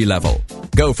energy level?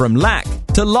 Go from lack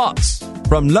to lots,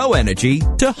 from low energy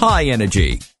to high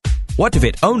energy. What if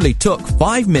it only took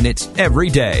 5 minutes every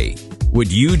day? Would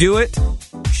you do it?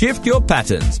 Shift your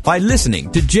patterns by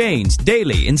listening to Jane's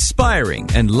daily inspiring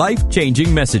and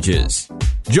life-changing messages.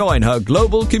 Join her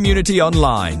global community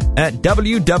online at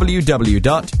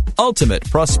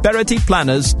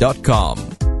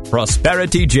www.ultimateprosperityplanners.com.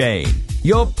 Prosperity Jane,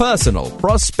 your personal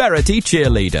prosperity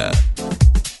cheerleader.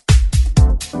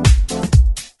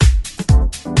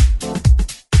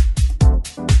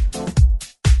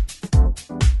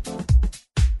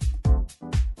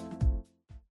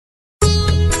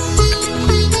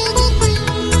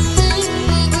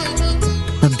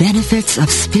 The benefits of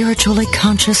spiritually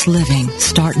conscious living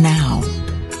start now.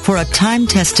 For a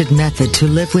time-tested method to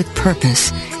live with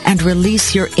purpose and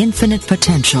release your infinite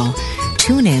potential,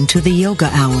 tune in to the Yoga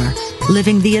Hour,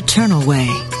 Living the Eternal Way,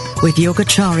 with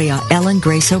Yogacharya Ellen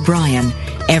Grace O'Brien,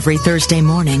 every Thursday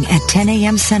morning at 10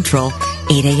 a.m. Central,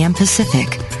 8 a.m.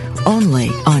 Pacific, only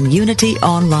on Unity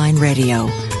Online Radio,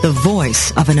 the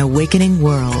voice of an awakening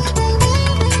world.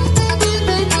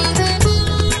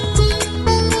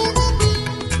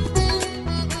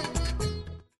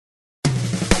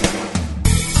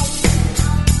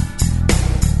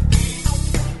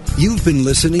 You've been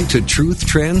listening to Truth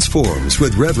Transforms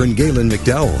with Reverend Galen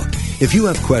McDowell. If you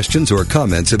have questions or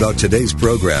comments about today's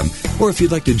program, or if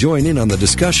you'd like to join in on the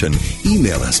discussion,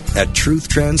 email us at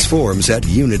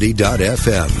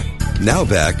truthtransforms@unity.fm. Now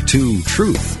back to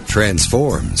Truth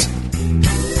Transforms.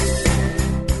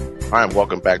 All right,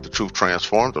 welcome back to Truth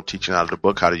Transforms. I'm teaching out of the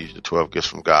book, How to Use the 12 Gifts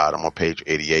from God. I'm on page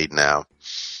 88 now.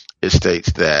 It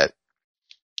states that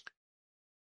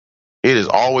it is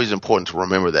always important to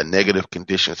remember that negative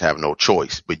conditions have no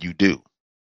choice, but you do.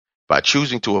 By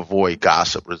choosing to avoid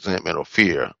gossip, resentment, or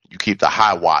fear, you keep the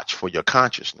high watch for your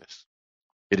consciousness.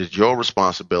 It is your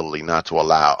responsibility not to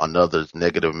allow another's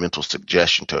negative mental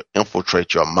suggestion to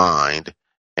infiltrate your mind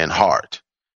and heart.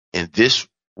 In this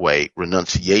way,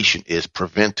 renunciation is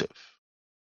preventive.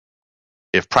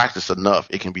 If practiced enough,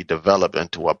 it can be developed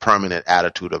into a permanent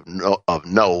attitude of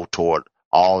no toward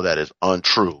all that is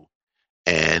untrue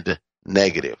and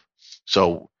negative.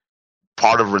 So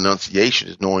part of renunciation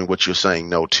is knowing what you're saying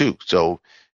no to. So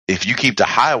if you keep the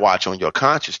high watch on your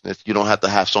consciousness, you don't have to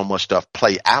have so much stuff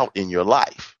play out in your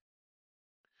life.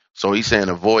 So he's saying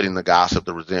avoiding the gossip,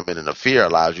 the resentment, and the fear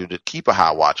allows you to keep a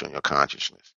high watch on your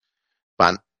consciousness.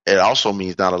 But it also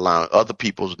means not allowing other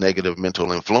people's negative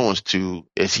mental influence to,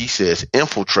 as he says,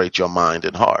 infiltrate your mind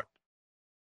and heart.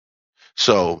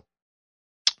 So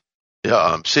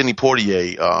Sidney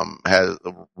Poitier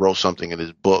wrote something in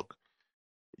his book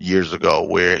years ago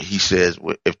where he says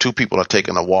if two people are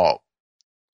taking a walk,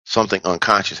 something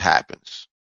unconscious happens.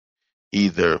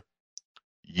 Either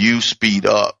you speed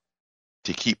up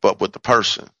to keep up with the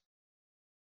person,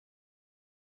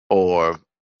 or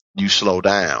you slow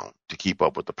down to keep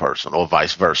up with the person, or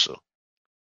vice versa.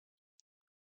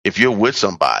 If you're with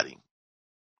somebody,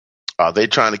 are they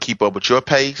trying to keep up with your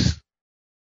pace?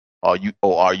 Or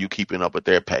are you keeping up with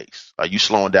their pace? Are you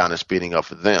slowing down and speeding up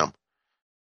for them?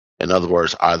 In other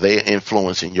words, are they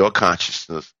influencing your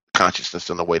consciousness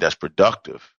in a way that's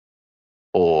productive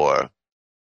or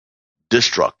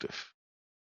destructive?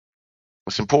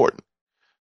 It's important.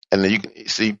 And then you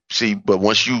can see, but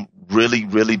once you really,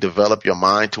 really develop your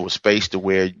mind to a space to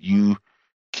where you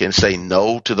can say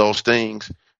no to those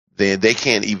things, then they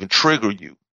can't even trigger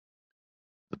you.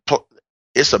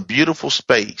 It's a beautiful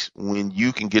space when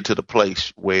you can get to the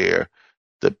place where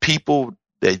the people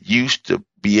that used to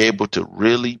be able to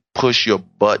really push your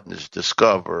buttons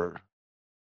discover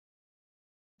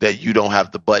that you don't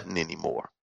have the button anymore.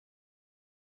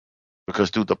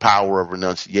 Because through the power of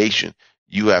renunciation,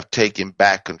 you have taken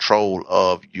back control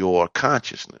of your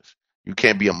consciousness. You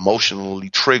can't be emotionally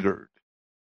triggered.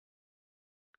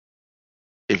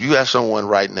 If you have someone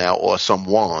right now or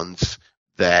someone's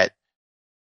that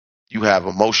you have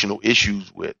emotional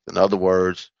issues with, in other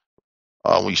words,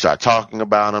 when you start talking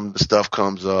about them, the stuff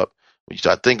comes up. When you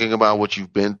start thinking about what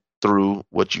you've been through,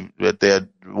 what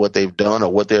they've done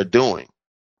or what they're doing,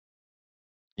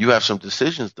 you have some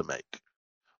decisions to make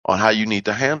on how you need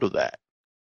to handle that.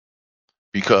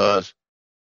 Because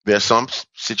there's some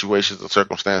situations and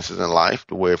circumstances in life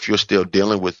to where if you're still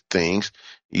dealing with things,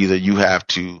 either you have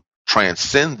to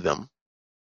transcend them,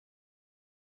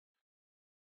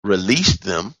 release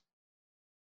them,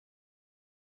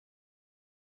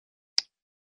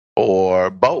 or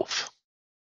both.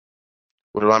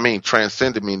 What do I mean?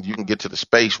 Transcend means you can get to the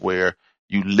space where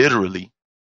you literally,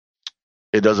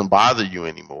 it doesn't bother you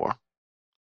anymore.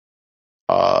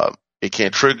 It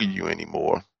can't trigger you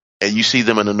anymore. And you see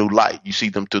them in a new light. You see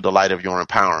them through the light of your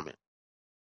empowerment.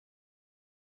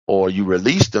 Or you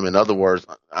release them. In other words,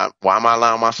 why am I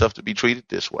allowing myself to be treated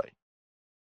this way?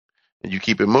 And you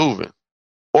keep it moving.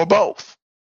 or both.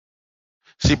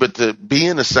 See, but to be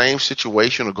in the same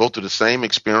situation or go through the same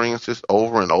experiences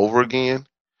over and over again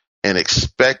and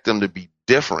expect them to be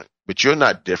different, but you're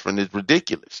not different, is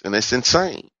ridiculous and it's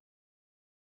insane.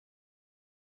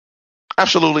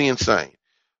 Absolutely insane.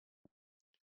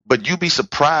 But you'd be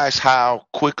surprised how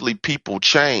quickly people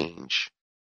change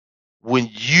when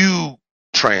you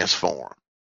transform.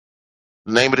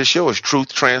 The name of the show is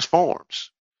Truth Transforms.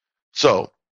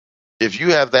 So if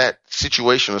you have that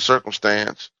situation or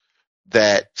circumstance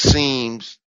that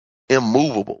seems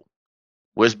immovable,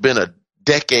 where it's been a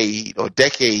decade or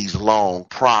decades long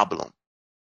problem,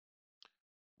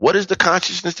 what is the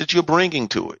consciousness that you're bringing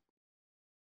to it?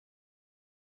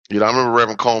 You know, I remember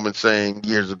Reverend Coleman saying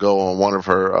years ago on one of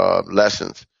her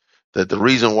lessons that the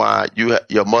reason why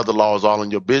your mother-in-law is all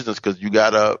in your business because you got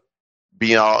to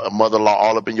be a mother-in-law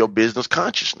all up in your business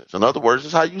consciousness. In other words,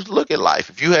 it's how you look at life.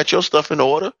 If you had your stuff in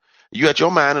order, you had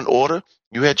your mind in order,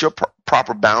 you had your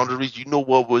proper boundaries, you know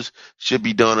what should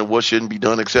be done and what shouldn't be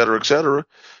done, et cetera,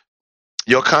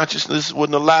 your consciousness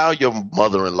wouldn't allow your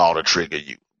mother-in-law to trigger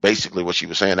you. Basically what she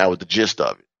was saying, that was the gist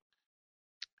of it.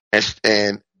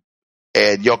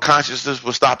 And your consciousness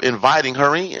will stop inviting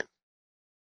her in.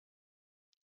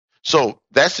 So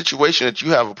that situation that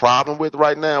you have a problem with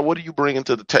right now, what are you bringing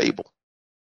to the table?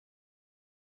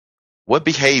 What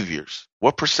behaviors,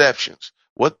 what perceptions,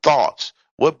 what thoughts,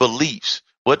 what beliefs,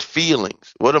 what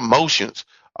feelings, what emotions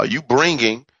are you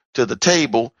bringing to the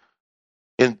table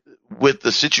with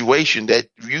the situation that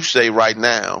you say right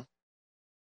now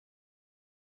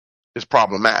is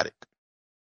problematic?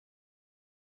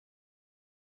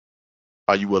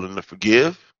 Are you willing to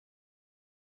forgive?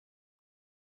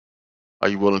 Are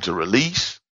you willing to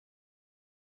release?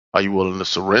 Are you willing to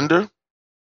surrender?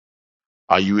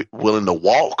 Are you willing to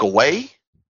walk away?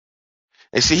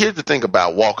 And see, here's the thing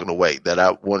about walking away that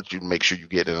I want you to make sure you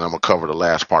get, and I'm going to cover the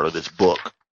last part of this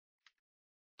book.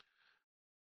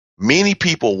 Many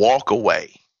people walk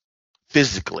away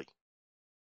physically,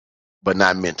 but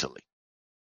not mentally.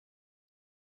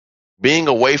 Being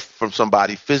away from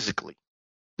somebody physically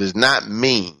does not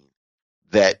mean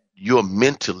that you're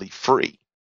mentally free,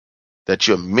 that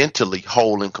you're mentally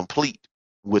whole and complete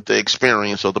with the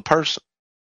experience of the person.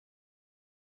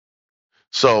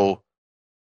 So,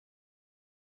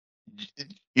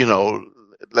 you know,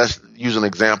 let's use an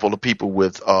example of people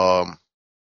with that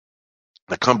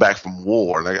come back from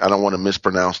war. And I don't want to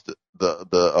mispronounce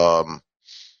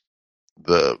the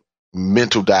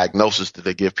mental diagnosis that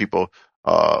they give people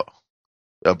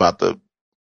about the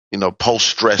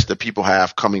post-stress that people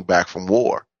have coming back from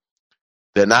war.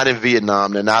 They're not in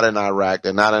Vietnam. They're not in Iraq.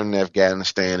 They're not in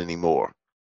Afghanistan anymore.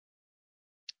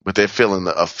 But they're feeling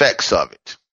the effects of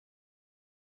it.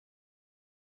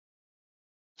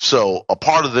 So a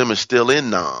part of them is still in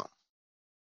Nam.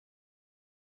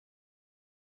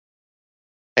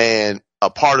 And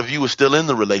a part of you is still in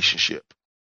the relationship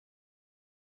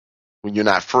when you're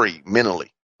not free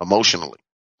mentally, emotionally.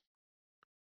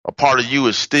 A part of you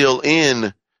is still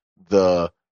in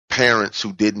the parents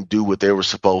who didn't do what they were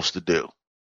supposed to do,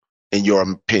 in your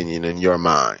opinion, in your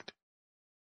mind.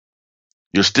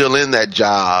 You're still in that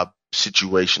job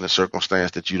situation or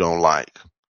circumstance that you don't like.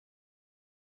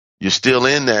 You're still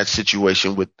in that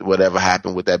situation with whatever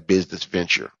happened with that business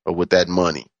venture or with that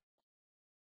money.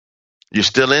 You're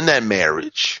still in that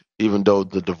marriage, even though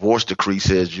the divorce decree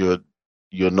says you're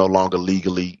no longer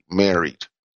legally married.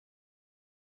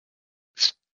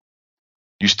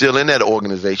 You're still in that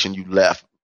organization you left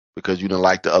because you didn't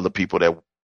like the other people that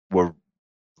were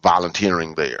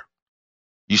volunteering there.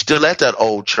 You're still at that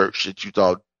old church that you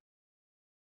thought,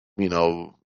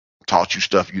 taught you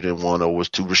stuff you didn't want or was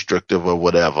too restrictive or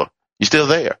whatever. You're still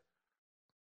there.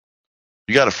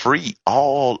 You got to free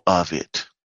all of it.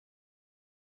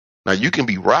 Now, you can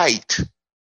be right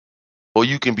or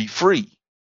you can be free,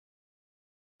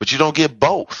 but you don't get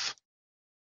both.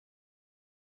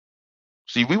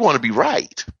 See, we want to be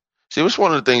right. See, it's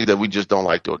one of the things that we just don't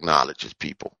like to acknowledge as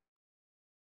people.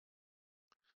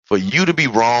 For you to be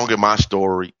wrong in my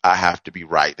story, I have to be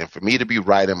right. And for me to be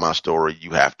right in my story,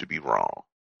 you have to be wrong.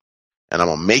 And I'm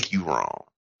going to make you wrong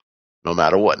no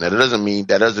matter what. Now,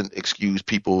 that doesn't excuse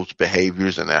people's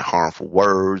behaviors and their harmful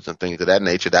words and things of that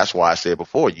nature. That's why I said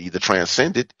before, you either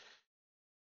transcend it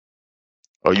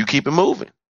or you keep it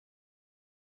moving,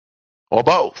 or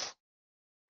both.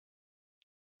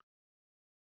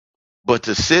 But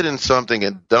to sit in something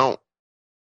and don't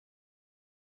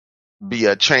be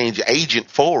a change agent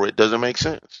for it doesn't make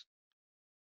sense.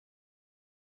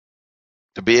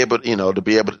 To be able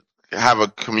to have a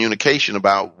communication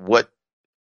about what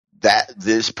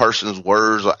this person's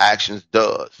words or actions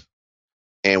does.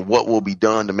 and what will be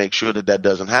done to make sure that that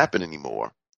doesn't happen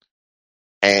anymore.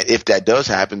 And if that does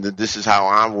happen, then this is how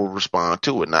I will respond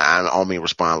to it. Now, I don't mean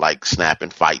respond like snapping,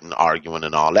 fighting, arguing,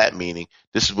 and all that, meaning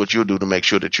this is what you'll do to make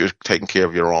sure that you're taking care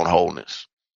of your own wholeness.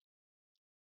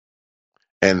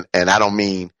 And I don't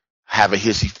mean have a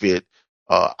hissy fit,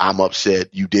 I'm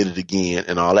upset, you did it again,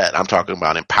 and all that. I'm talking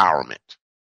about empowerment.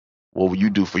 What will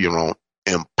you do for your own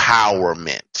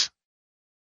empowerment?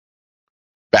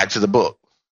 Back to the book.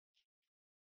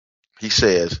 He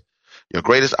says, your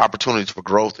greatest opportunities for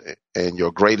growth and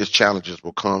your greatest challenges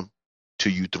will come to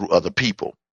you through other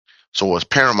people. So it's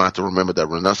paramount to remember that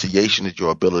renunciation is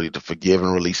your ability to forgive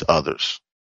and release others.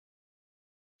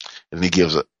 And he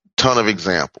gives a ton of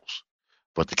examples.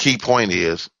 But the key point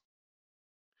is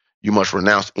you must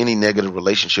renounce any negative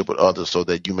relationship with others so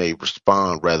that you may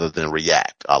respond rather than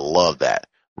react. I love that.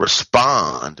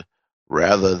 Respond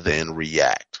rather than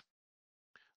react.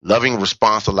 Loving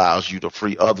response allows you to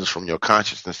free others from your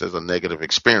consciousness as a negative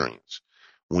experience.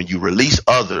 When you release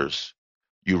others,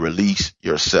 you release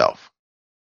yourself.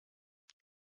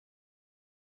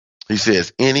 He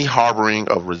says, any harboring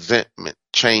of resentment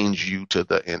chains you to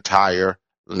the entire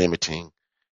limiting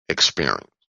experience.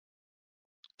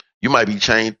 You might be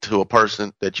chained to a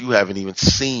person that you haven't even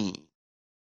seen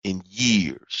in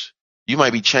years. You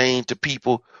might be chained to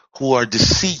people who are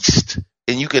deceased,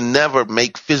 and you can never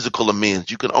make physical amends.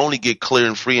 You can only get clear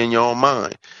and free in your own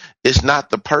mind. It's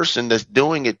not the person that's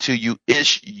doing it to you.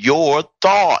 It's your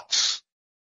thoughts.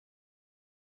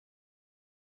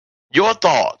 Your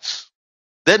thoughts.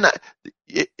 They're not,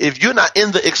 if you're not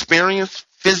in the experience,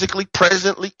 physically,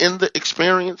 presently in the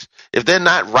experience, if they're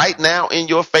not right now in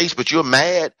your face, but you're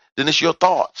mad, then it's your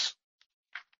thoughts.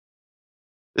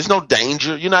 There's no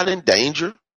danger. You're not in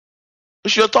danger.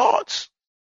 It's your thoughts.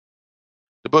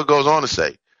 The book goes on to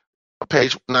say,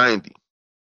 page 90,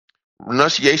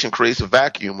 renunciation creates a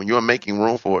vacuum when you are making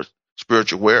room for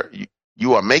spiritual awareness.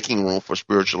 You are making room for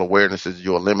spiritual awareness as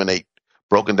you eliminate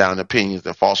broken down opinions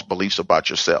and false beliefs about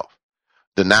yourself.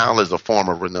 Denial is a form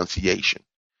of renunciation.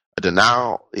 A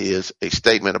denial is a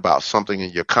statement about something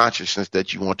in your consciousness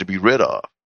that you want to be rid of.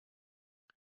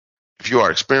 If you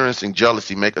are experiencing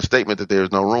jealousy, make a statement that there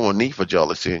is no room or need for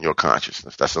jealousy in your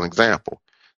consciousness. That's an example.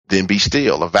 Then be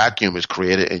still. A vacuum is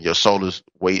created and your soul is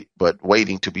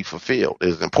waiting to be fulfilled. It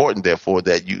is important, therefore,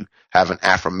 that you have an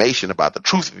affirmation about the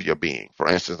truth of your being. For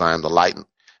instance, I am the light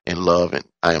and love, and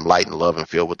I am light and love and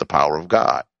filled with the power of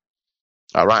God.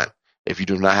 All right. If you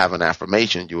do not have an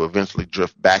affirmation, you eventually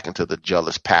drift back into the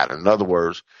jealous pattern. In other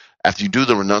words, after you do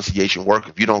the renunciation work,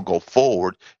 if you don't go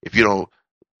forward, if you don't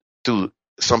do,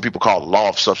 some people call it law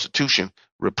of substitution,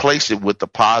 replace it with the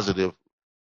positive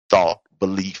thought,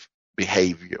 belief,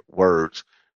 behavior, words,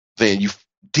 then you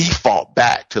default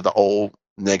back to the old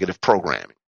negative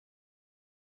programming.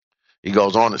 He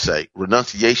goes on to say,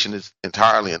 renunciation is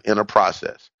entirely an inner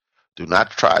process. Do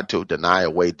not try to deny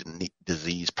away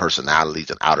disease, personalities,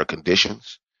 and outer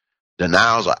conditions.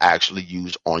 Denials are actually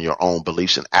used on your own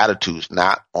beliefs and attitudes,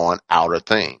 not on outer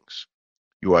things.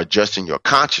 You are adjusting your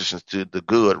consciousness to the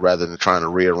good rather than trying to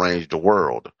rearrange the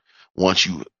world. Once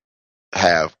you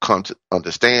have come to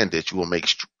understand this, you will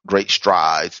make great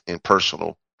strides in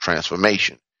personal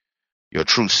transformation. Your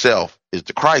true self is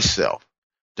the Christ self.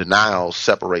 Denials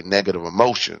separate negative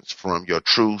emotions from your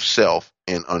true self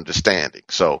in understanding.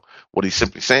 So what he's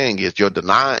simply saying is you're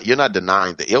not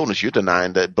denying the illness, you're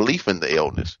denying the belief in the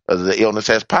illness. The illness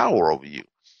has power over you.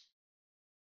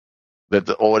 That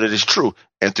it is true.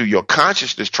 And through your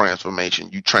consciousness transformation,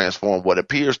 you transform what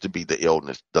appears to be the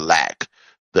illness, the lack,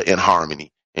 the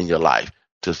inharmony in your life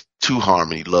to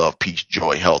harmony, love, peace,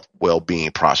 joy, health,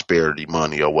 well-being, prosperity,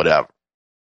 money, or whatever.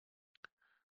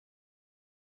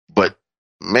 But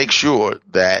make sure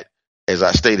that, as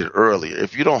I stated earlier,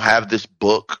 if you don't have this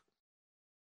book,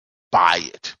 buy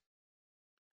it.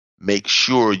 Make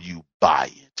sure you buy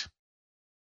it.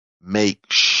 Make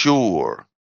sure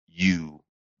you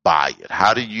buy it.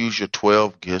 How to Use Your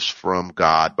 12 Gifts from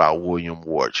God by William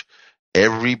Warch.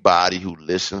 Everybody who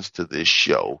listens to this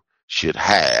show should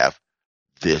have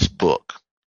this book.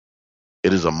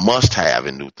 It is a must-have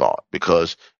in New Thought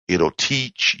because it'll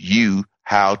teach you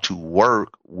how to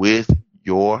work with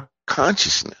your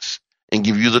consciousness and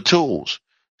give you the tools,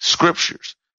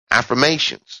 scriptures,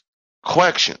 affirmations,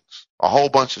 questions, a whole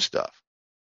bunch of stuff.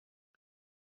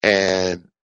 And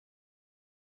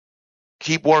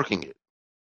keep working it.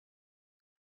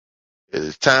 It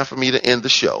is time for me to end the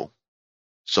show.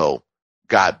 So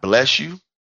God bless you.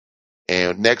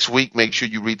 And next week, make sure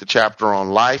you read the chapter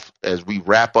on life as we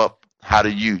wrap up how to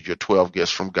use your 12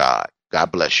 gifts from God.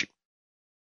 God bless you.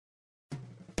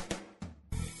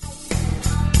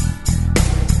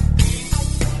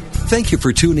 Thank you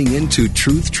for tuning in to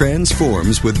Truth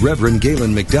Transforms with Reverend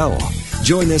Galen McDowell.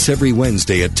 Join us every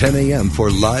Wednesday at 10 a.m.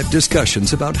 for live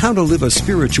discussions about how to live a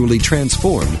spiritually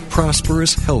transformed,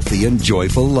 prosperous, healthy, and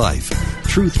joyful life.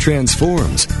 Truth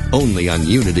Transforms, only on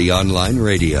Unity Online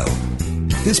Radio.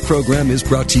 This program is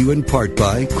brought to you in part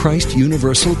by Christ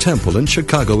Universal Temple in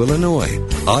Chicago, Illinois.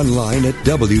 Online at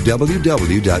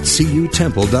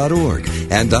www.cutemple.org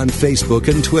and on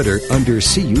Facebook and Twitter under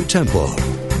CU Temple.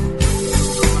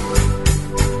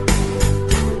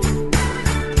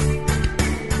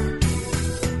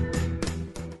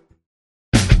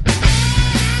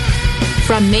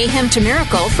 From mayhem to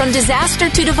miracle, from disaster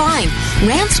to divine,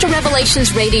 Rants to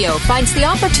Revelations Radio finds the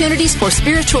opportunities for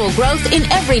spiritual growth in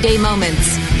everyday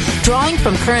moments. Drawing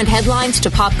from current headlines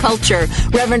to pop culture,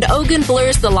 Reverend Ogun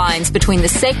blurs the lines between the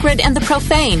sacred and the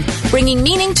profane, bringing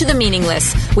meaning to the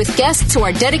meaningless, with guests who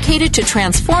are dedicated to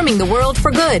transforming the world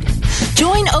for good.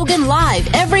 Join Ogun live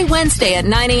every Wednesday at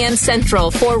 9 a.m.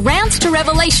 Central for Rants to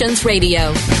Revelations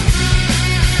Radio.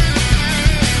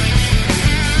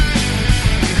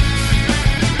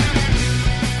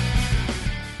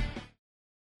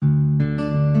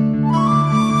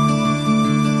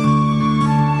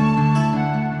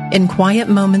 In quiet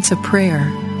moments of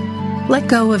prayer, let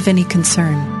go of any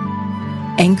concern.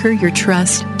 Anchor your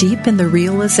trust deep in the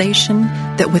realization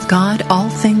that with God all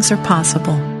things are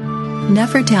possible.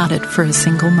 Never doubt it for a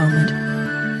single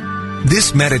moment.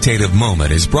 This meditative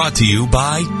moment is brought to you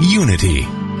by Unity.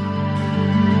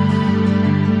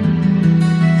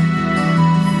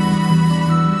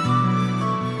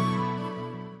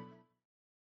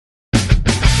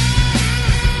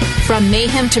 From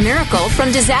mayhem to miracle,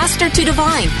 from disaster to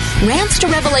divine, Rants to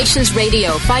Revelations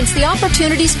Radio finds the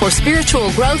opportunities for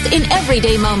spiritual growth in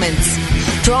everyday moments.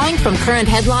 Drawing from current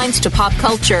headlines to pop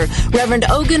culture, Reverend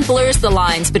Ogun blurs the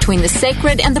lines between the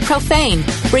sacred and the profane,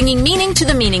 bringing meaning to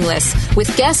the meaningless,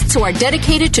 with guests who are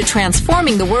dedicated to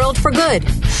transforming the world for good.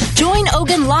 Join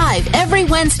Ogun live every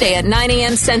Wednesday at 9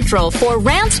 a.m. Central for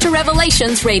Rants to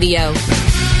Revelations Radio.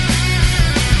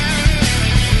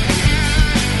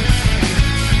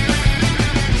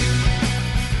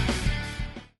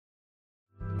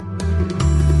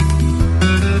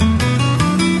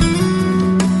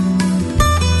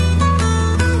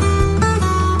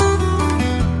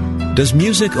 Does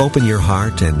music open your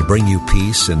heart and bring you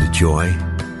peace and joy?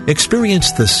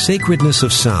 Experience the sacredness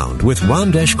of sound with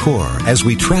Ramdesh Kaur as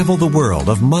we travel the world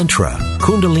of mantra,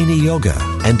 Kundalini Yoga,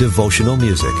 and devotional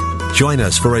music. Join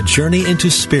us for a journey into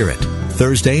spirit,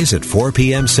 Thursdays at 4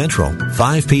 p.m. Central,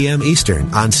 5 p.m.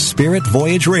 Eastern on Spirit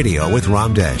Voyage Radio with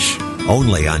Ramdesh.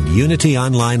 Only on Unity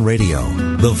Online Radio,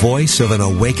 the voice of an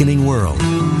awakening world.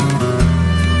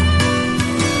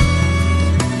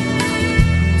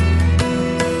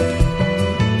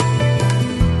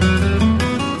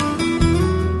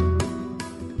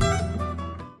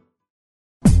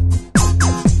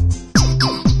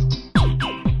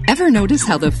 Ever notice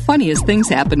how the funniest things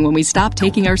happen when we stop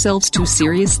taking ourselves too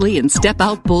seriously and step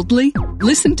out boldly?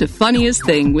 Listen to Funniest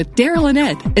Thing with Daryl and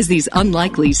Ed as these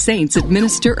unlikely saints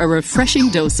administer a refreshing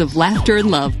dose of laughter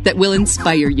and love that will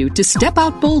inspire you to step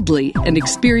out boldly and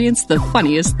experience the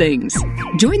funniest things.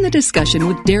 Join the discussion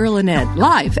with Daryl and Ed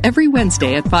live every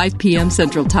Wednesday at 5 p.m.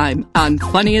 Central Time on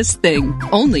Funniest Thing,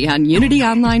 only on Unity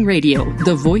Online Radio,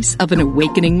 the voice of an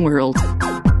awakening world.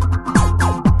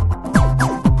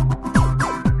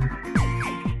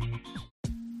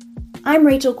 I'm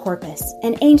Rachel Corpus,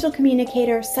 an angel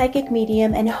communicator, psychic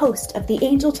medium, and host of the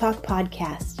Angel Talk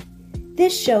podcast.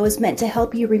 This show is meant to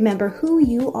help you remember who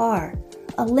you are,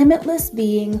 a limitless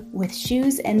being with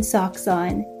shoes and socks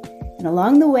on. And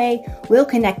along the way, we'll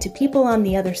connect to people on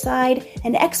the other side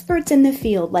and experts in the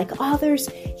field like authors,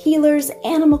 healers,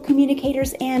 animal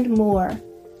communicators, and more.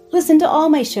 Listen to all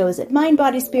my shows at Mind,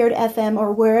 Body, Spirit FM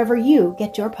or wherever you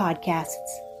get your podcasts.